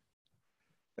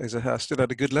still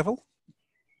at a good level.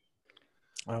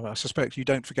 I suspect you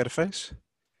don't forget a face.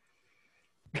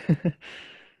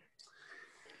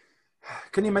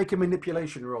 Can you make a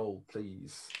manipulation roll,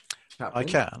 please, Chaplain? I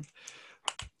can.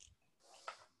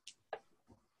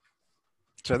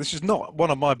 So this is not one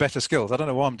of my better skills. I don't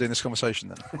know why I'm doing this conversation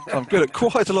then. I'm good at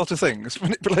quite a lot of things.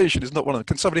 Manipulation is not one of them.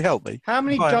 Can somebody help me? How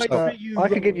many Hi, dice I'm are you I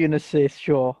could give you an assist,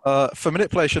 sure. For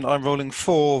manipulation, I'm rolling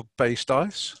 4 base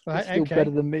dice. Right, Still okay. better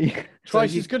than me.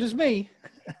 Twice as good as me.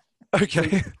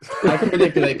 Okay. I can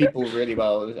manipulate people really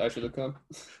well. I should have come.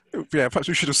 Yeah, perhaps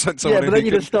we should have sent Yeah, someone but in then who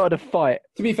you'd have started a fight.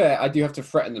 To be fair, I do have to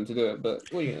threaten them to do it, but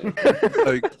what are you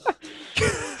gonna do?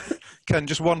 So, can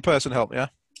just one person help? Yeah.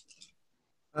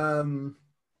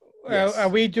 Yes. Are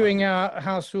we doing our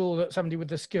house rule that somebody with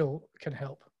the skill can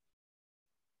help?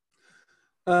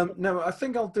 No, I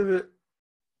think I'll do it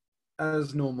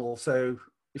as normal. So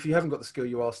if you haven't got the skill,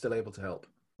 you are still able to help.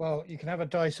 Well, you can have a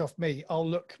dice off me. I'll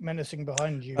look menacing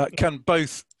behind you. Can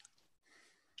both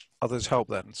others help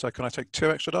then? So can I take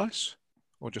 2 extra dice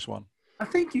or just 1? I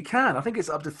think you can. I think it's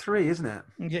up to 3, isn't it?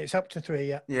 Yeah, it's up to 3,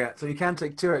 yeah. Yeah, so you can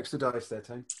take 2 extra dice there,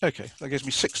 Tony. Okay, that gives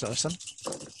me 6 dice then.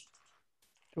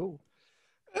 Cool.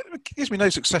 It gives me no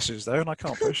successes though, and I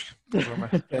can't push. 'Cause I'm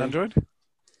an android.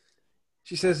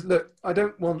 She says, "Look, I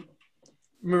don't want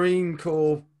Marine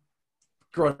Corps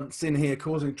grunts in here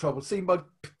causing trouble. See, my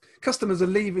customers are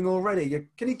leaving already.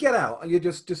 Can you get out? You're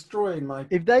just destroying my..."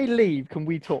 If they leave, can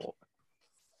we talk?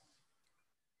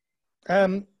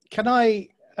 Can I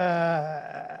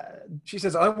She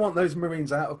says, "I want those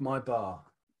Marines out of my bar."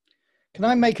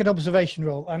 make an observation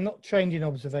roll? I'm not trained in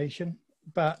observation,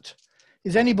 but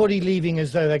is anybody leaving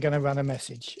as though they're going to run a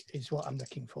message? Is what I'm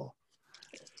looking for.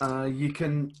 You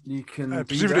can do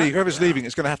Presumably, that. whoever's leaving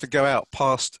is going to have to go out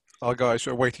past our guys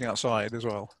who are waiting outside as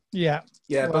well. Yeah.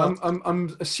 Yeah, Well- but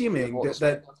I'm assuming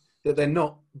that they're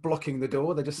not blocking the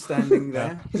door. They're just standing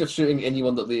there. Just shooting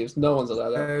anyone that leaves. No one's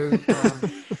allowed out.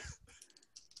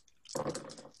 So,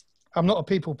 I'm not a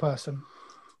people person.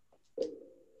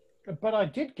 But I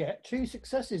did get 2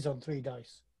 successes on 3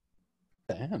 dice.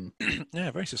 Damn.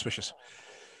 Yeah, very suspicious.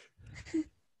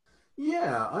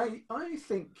 Yeah, I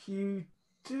think you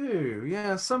do.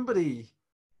 Yeah, somebody.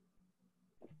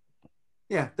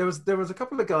 Yeah, there was a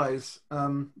couple of guys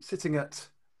sitting at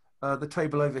the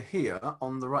table over here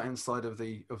on the right hand side of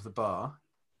the bar,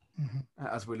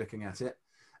 as we're looking at it,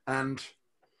 and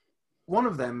one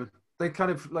of them, they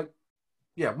kind of like,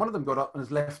 yeah, one of them got up and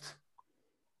has left,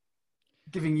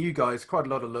 giving you guys quite a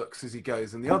lot of looks as he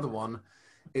goes, and the other one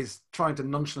is trying to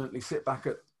nonchalantly sit back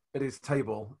at his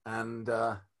table and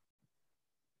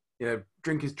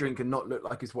drink his drink and not look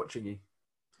like he's watching you.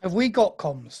 Have we got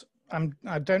comms?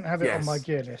 I don't have it on my Yes.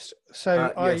 gear list.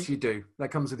 So yes, you do. That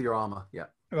comes with your armor. Yeah.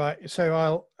 Right. So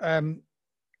I'll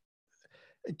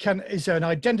is there an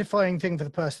identifying thing for the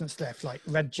person that's left, like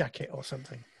red jacket or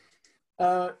something?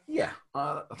 Yeah.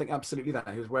 I think absolutely that.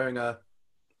 He was wearing a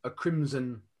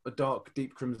dark,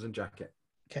 deep crimson jacket.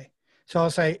 Okay. So I'll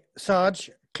say, Sarge,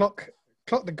 clock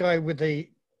the guy with the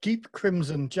deep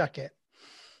crimson jacket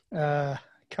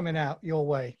coming out your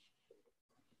way.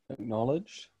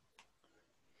 Acknowledged.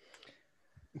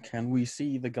 Can we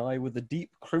see the guy with the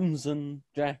deep crimson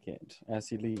jacket as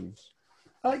he leaves?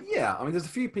 Yeah. I mean, there's a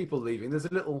few people leaving. There's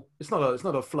a little. It's not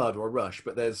a flood or a rush,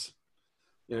 but there's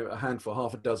a handful,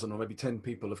 half a dozen, or maybe 10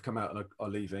 people have come out and are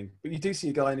leaving. But you do see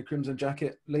a guy in a crimson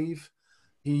jacket leave.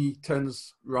 He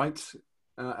turns right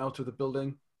out of the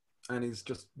building, and he's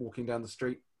just walking down the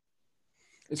street.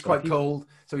 It's quite cold,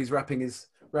 so he's wrapping his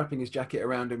jacket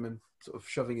around him and sort of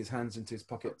shoving his hands into his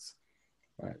pockets.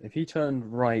 Right. If he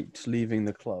turned right, leaving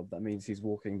the club, that means he's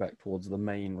walking back towards the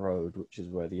main road, which is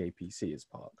where the APC is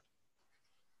parked.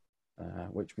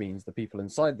 Which means the people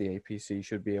inside the APC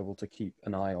should be able to keep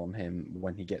an eye on him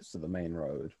when he gets to the main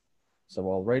road.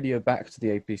 So I'll radio back to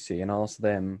the APC and ask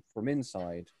them from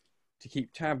inside to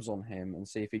keep tabs on him and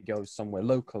see if he goes somewhere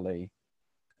locally,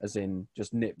 as in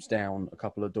just nips down a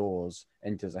couple of doors,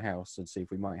 enters a house, and see if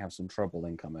we might have some trouble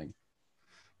incoming.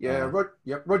 Yeah,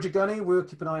 Roger Gunny, we'll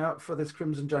keep an eye out for this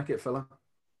crimson jacket fella.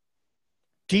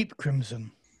 Deep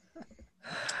crimson.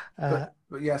 But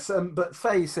yes, but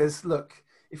Faye says, look,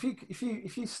 if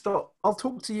you stop, I'll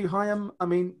talk to you, Hyam. I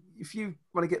mean, if you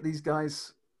want to get these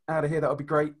guys out of here, that would be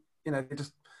great.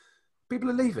 People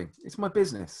are leaving. It's my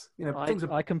business.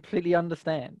 I completely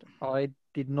understand. I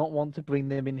did not want to bring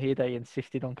them in here. They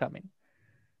insisted on coming.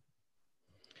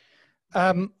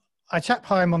 I tap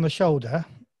Hyam on the shoulder,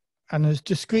 and as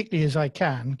discreetly as I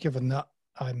can, given that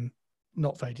I'm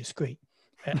not very discreet,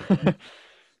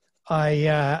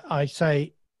 I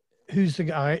say, who's the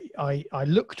guy? I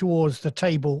look towards the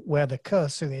table where the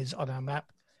cursor is on our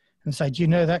map and say, do you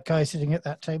know that guy sitting at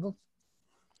that table?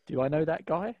 Do I know that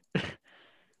guy?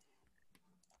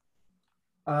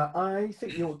 I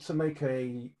think you ought to make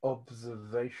a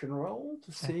observation roll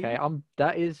to see. Okay,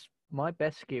 that is my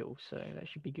best skill, so that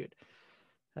should be good.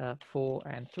 4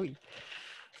 and 3.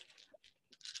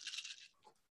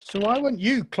 So why weren't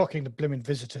you clocking the blooming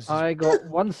visitors? I got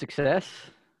 1 success.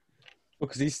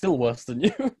 Because he's still worse than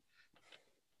you.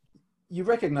 You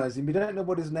recognise him. You don't know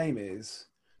what his name is,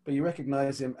 but you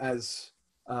recognise him as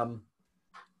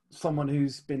someone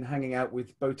who's been hanging out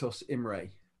with Botos Imre.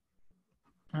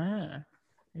 Ah,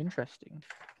 interesting.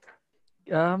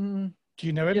 Do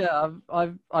you know him? Yeah,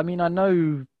 I mean, I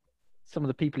know some of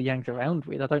the people he hangs around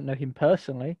with. I don't know him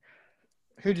personally.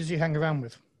 Who does he hang around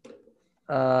with?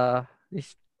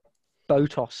 This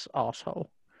Botos arsehole.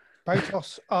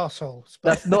 Botos arsehole.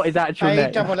 That's not his actual name.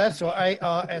 A-double-S or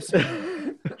A-R-S?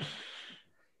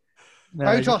 No,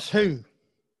 Botos who?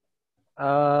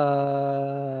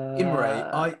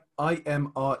 Imre,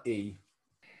 I-M-R-E.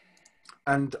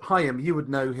 And Hyam, you would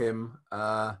know him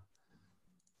as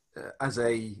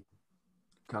a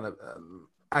kind of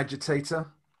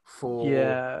agitator for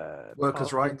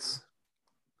workers' rights.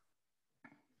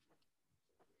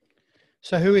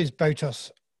 So who is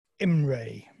Botos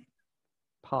Imre?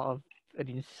 Part of an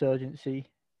insurgency.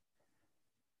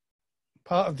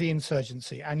 Part of the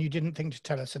insurgency, and you didn't think to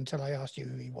tell us until I asked you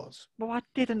who he was. Well, I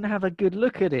didn't have a good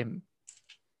look at him.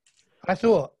 I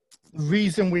thought the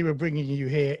reason we were bringing you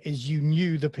here is you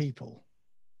knew the people.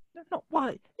 Not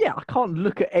why? Yeah, I can't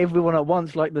look at everyone at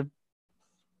once like the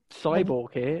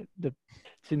cyborg here, the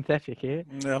synthetic here.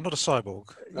 No, I'm not a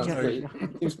cyborg.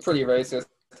 He was pretty racist.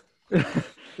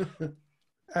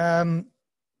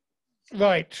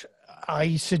 Right.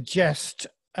 I suggest,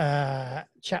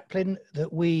 Chaplain,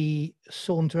 that we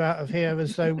saunter out of here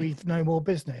as though we've no more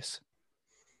business.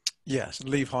 Yes, and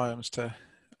leave Hyams to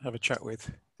have a chat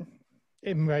with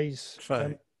Imre's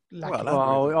Faye. lackey.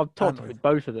 Well, I've talked Andrew. with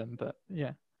both of them, but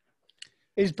yeah.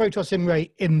 Is Botos Imre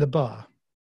in the bar?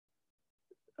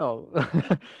 Oh,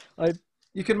 I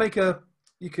You can make a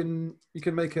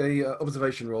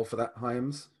observation roll for that,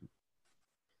 Hyams.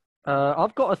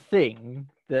 I've got a thing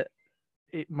that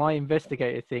my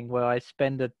investigator thing where I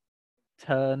spend a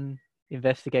turn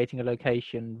investigating a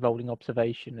location, rolling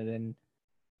observation, and then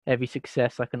every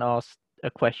success I can ask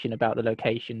a question about the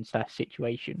location /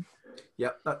 situation. Yeah,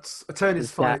 that's a turn is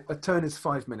Is that- 5. A turn is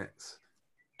 5 minutes.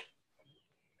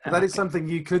 But that is something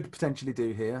you could potentially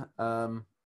do here.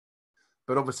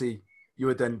 But obviously, you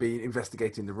would then be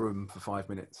investigating the room for 5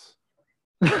 minutes.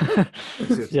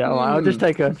 Yeah, well, I'll just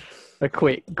take a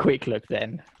quick look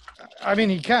then. I mean,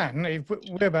 he can. If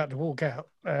we're about to walk out.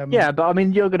 Yeah, but I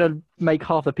mean, you're going to make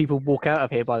half the people walk out of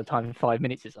here by the time 5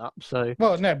 minutes is up. So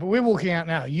Well, no, but we're walking out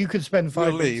now. You could spend 5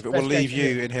 We'll minutes. leave, but we'll leave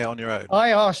you in here on your own. I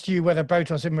asked you whether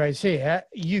Botos Imre's here.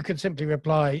 You could simply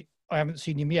reply, I haven't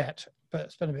seen him yet,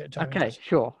 but spend a bit of time. okay,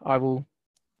 sure, I will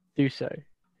do so.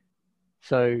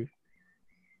 So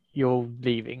you're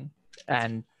leaving,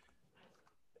 and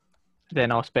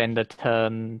then I'll spend a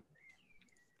turn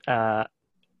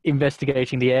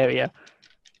investigating the area.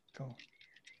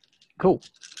 Cool.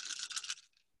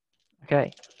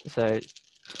 Okay, so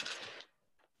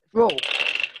roll.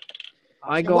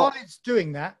 While it's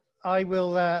doing that, I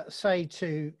will say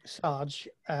to Sarge,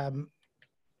 I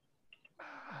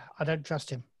don't trust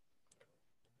him.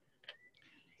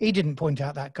 He didn't point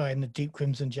out that guy in the deep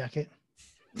crimson jacket.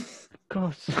 Of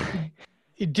course.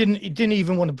 He didn't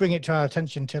even want to bring it to our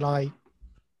attention till I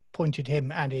pointed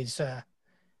him and his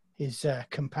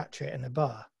compatriot in the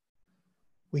bar.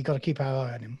 We got to keep our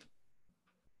eye on him.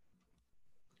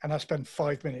 And I spent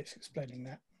 5 minutes explaining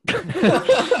that.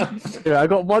 Yeah, I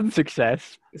got one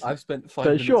success. I've spent 5 But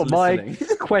minutes sure, listening.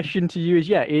 my question to you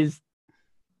is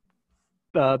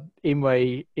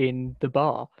Imre in the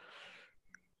bar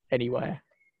anywhere?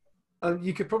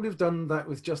 You could probably have done that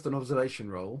with just an observation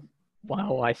roll.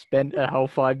 Wow, I spent a whole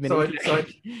 5 minutes.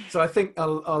 So I think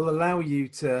I'll allow you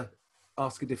to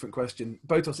ask a different question.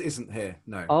 Botos isn't here,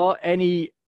 no. Are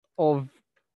any of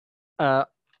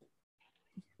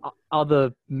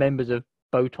other members of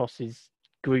Botos's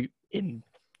group in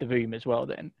the room as well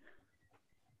then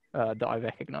that I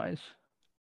recognise?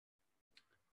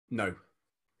 No.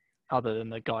 Other than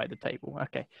the guy at the table.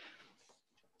 Okay.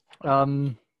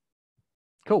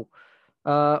 Cool.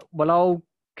 Well, I'll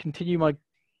continue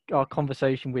our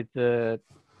conversation with the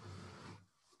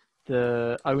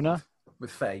owner.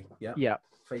 With Faye, yeah. Yeah.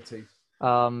 Faye too.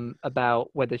 About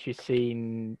whether she's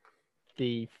seen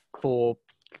the 4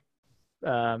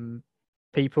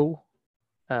 people,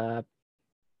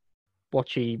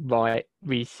 Watchy, Wright,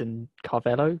 Reese, and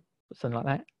Carvello, something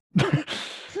like that.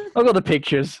 I've got the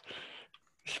pictures.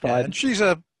 It's Yeah, fine. and she's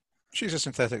a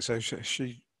synthetic, so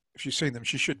she if she's seen them,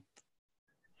 she should.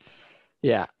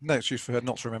 Yeah. No excuse for her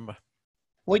not to remember.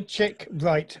 Wojciech,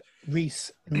 Wright,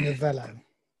 Reese, Novello.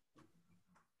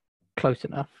 Close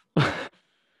enough. I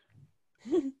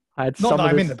had Not some that of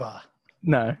I'm this- in the bar.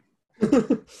 No.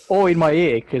 Or in my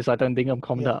ear, because I don't think I'm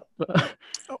commed Yeah. up.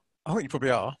 I think you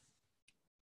probably are.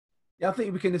 Yeah, I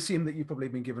think we can assume that you've probably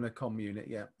been given a comm unit,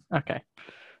 yeah. Okay.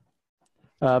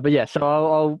 But yeah, so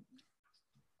I'll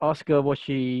ask her what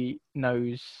she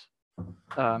knows,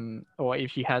 or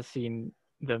if she has seen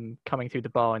them coming through the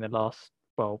bar in the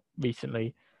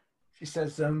recently. She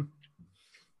says,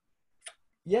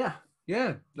 yeah,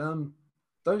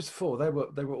 those 4, they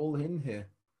were all in here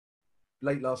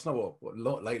late last night.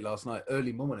 Not late last night,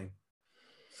 early morning,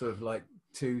 sort of like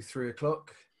 2-3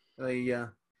 o'clock. They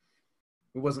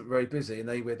it wasn't very busy, and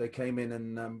they came in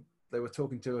and they were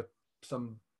talking to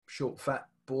some short, fat,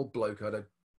 bald bloke. I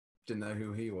didn't know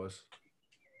who he was.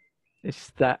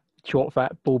 Is that short,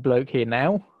 fat, bald bloke here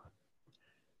now?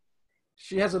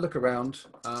 She has a look around,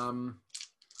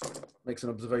 makes an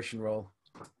observation roll.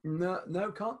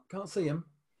 No, can't see him.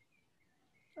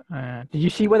 Did you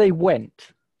see where they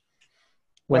went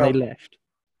when they Well, left?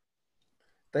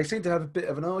 They seem to have a bit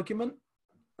of an argument.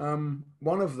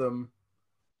 One of them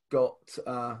got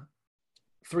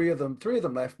 3 of them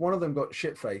left. One of them got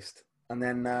shit-faced, and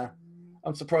then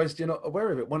I'm surprised you're not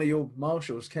aware of it. One of your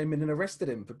marshals came in and arrested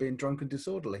him for being drunk and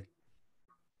disorderly.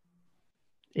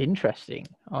 Interesting.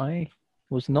 I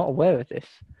was not aware of this.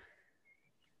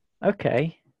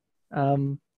 Okay.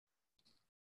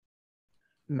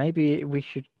 Maybe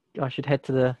I should head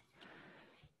to the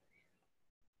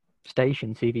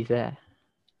station, see if he's there.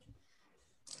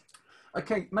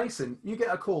 Okay, Mason, you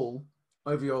get a call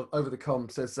over the comm.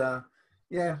 Says,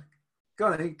 yeah,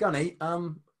 Gunny. I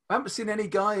haven't seen any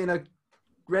guy in a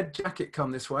red jacket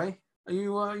come this way. Are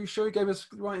you sure he gave us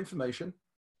the right information?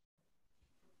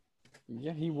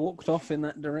 Yeah, he walked off in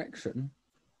that direction.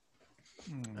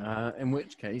 In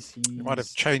which case, He might have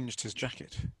changed his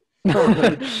jacket.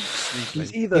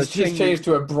 he's either He's changed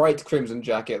to a bright crimson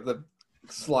jacket, the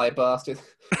sly bastard.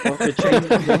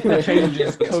 change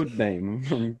his code name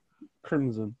from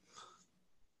Crimson.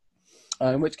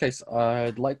 In which case,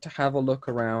 I'd like to have a look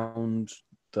around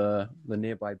the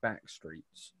nearby back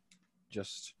streets.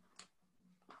 Just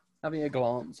having a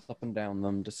glance up and down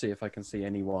them to see if I can see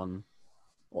anyone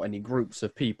or any groups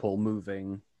of people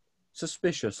moving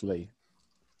suspiciously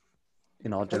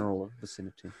in our general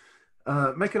vicinity.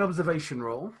 Make an observation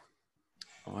roll.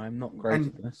 I'm not great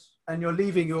at this. And you're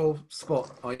leaving your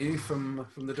spot, are you, from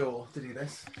the door to do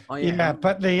this? Yeah,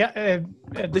 but the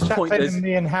this point, Chaplain and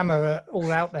me and Hammer are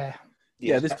all out there.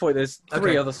 Yeah, at this point, there's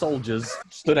three other soldiers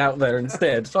stood out there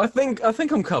instead. So I think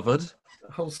I'm covered.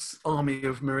 A whole army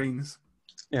of Marines.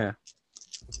 Yeah.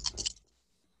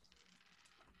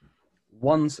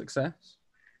 One success.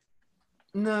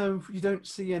 No, you don't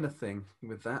see anything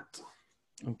with that.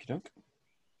 Okie doke.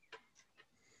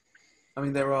 I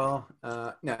mean, there are...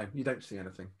 no, you don't see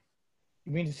anything.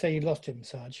 You mean to say you lost him,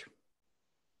 Sarge?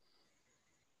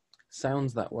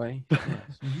 Sounds that way.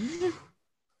 Yes.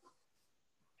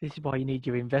 This is why you need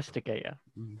your investigator.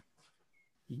 You're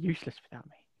useless without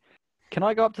me. Can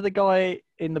I go up to the guy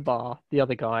in the bar, the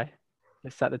other guy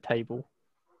that's at the table?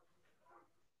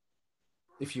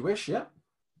 If you wish, yeah.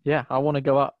 Yeah, I want to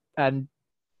go up and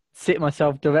sit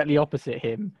myself directly opposite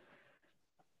him.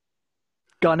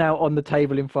 Gun out on the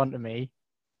table in front of me.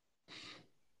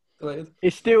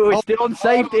 It's still on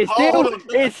safety.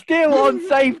 It's still on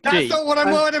safety. That's not what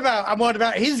I'm worried about. I'm worried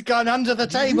about his gun under the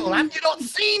table. Have you not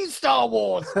seen Star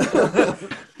Wars?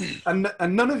 and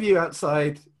none of you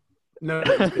outside know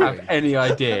have any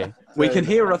idea. We can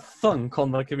hear a thunk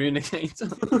on the communicator.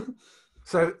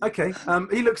 So, okay.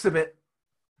 He looks at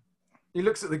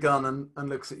the gun and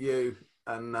looks at you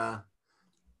and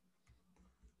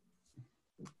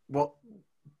what,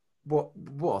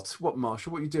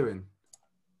 Marshall? What are you doing?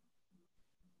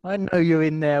 I know you're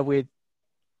in there with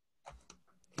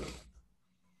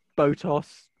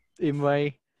Botos, Imre.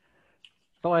 If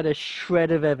I had a shred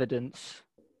of evidence,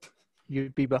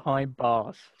 you'd be behind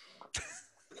bars.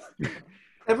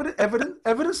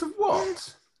 Evidence of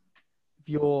what?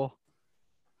 Your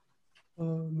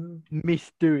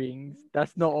misdoings.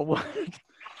 That's not a word.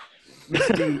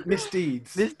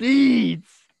 Misdeeds. Misdeeds.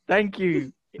 Thank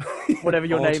you. Whatever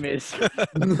your name is. You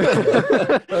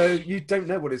don't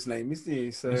know what his name is, do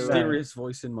you? So, mysterious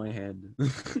voice in my head.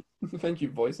 Thank you,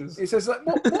 voices. He says, like,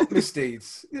 what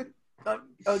misdeeds?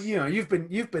 You've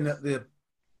been at the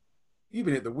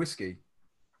whiskey.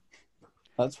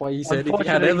 That's why he said if he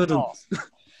had evidence.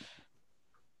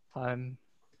 I've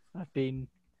been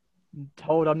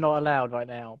told I'm not allowed right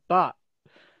now, but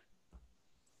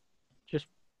just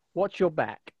watch your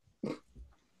back.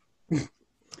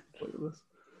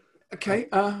 Okay.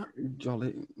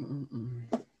 Jolly.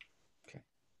 Okay.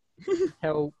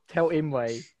 Tell Imre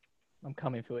I'm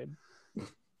coming for him.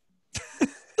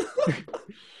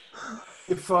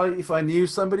 If I knew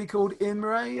somebody called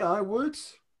Imre, I would.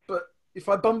 But if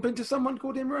I bump into someone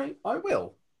called Imre, I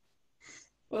will.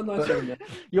 Well, nice knowing you.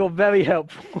 You're very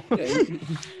helpful. Yeah.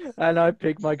 And I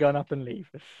pick my gun up and leave.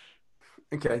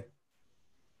 Okay.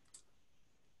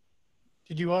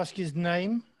 Did you ask his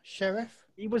name, Sheriff?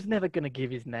 He was never going to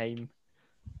give his name.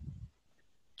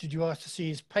 Did you ask to see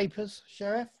his papers,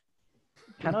 Sheriff?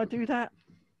 Can I do that?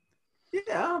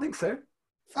 Yeah, I think so.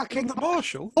 Fucking The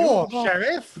Marshal? poor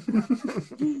Sheriff!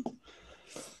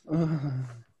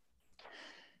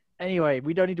 Anyway,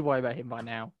 we don't need to worry about him right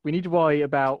now. We need to worry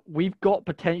about... We've got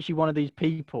potentially one of these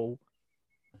people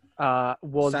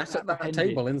was... Sat at that apprehended.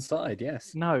 table inside,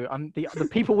 yes. No, the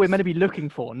people we're meant to be looking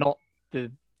for, not the...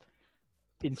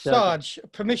 Sarge,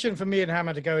 permission for me and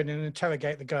Hammer to go in and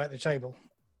interrogate the guy at the table.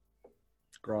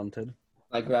 Granted.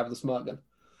 I grab the smart gun.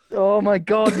 Oh my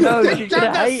God, no! You're Grab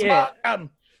gonna that hate smart it. gun!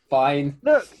 Fine.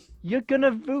 Look, you're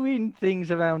gonna ruin things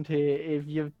around here if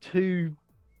you're too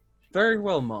Very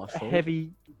well, Marshal.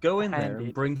 heavy. Go in there and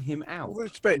handed. bring him out. Well,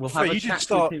 but We'll have a you chat did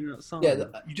start. with him outside. Yeah,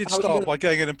 You did How was he start gonna- by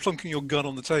going in and plunking your gun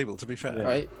on the table. To be fair, Yeah.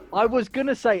 Right. I was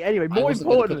gonna say anyway. I More wasn't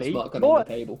gonna put the importantly, smart gun on the do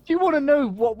table. you want to know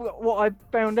what I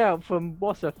found out from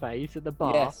What's Her Face at the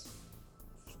bar? Yes.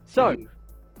 So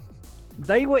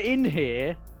they were in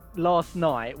here last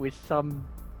night with some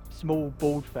small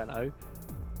bald fellow.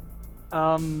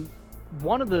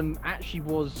 One of them actually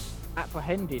was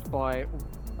apprehended by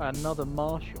another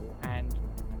marshal, and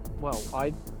well, I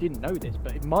didn't know this,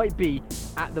 but it might be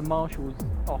at the marshal's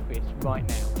office right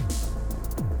now.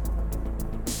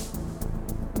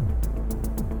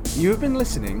 You have been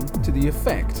listening to The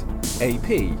Effect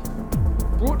AP,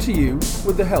 brought to you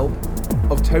with the help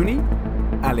of Tony,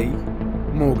 Ali,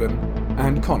 Morgan,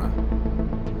 and Connor.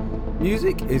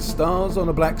 Music is Stars on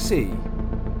a Black Sea,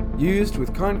 used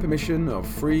with kind permission of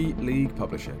Free League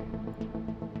Publishing.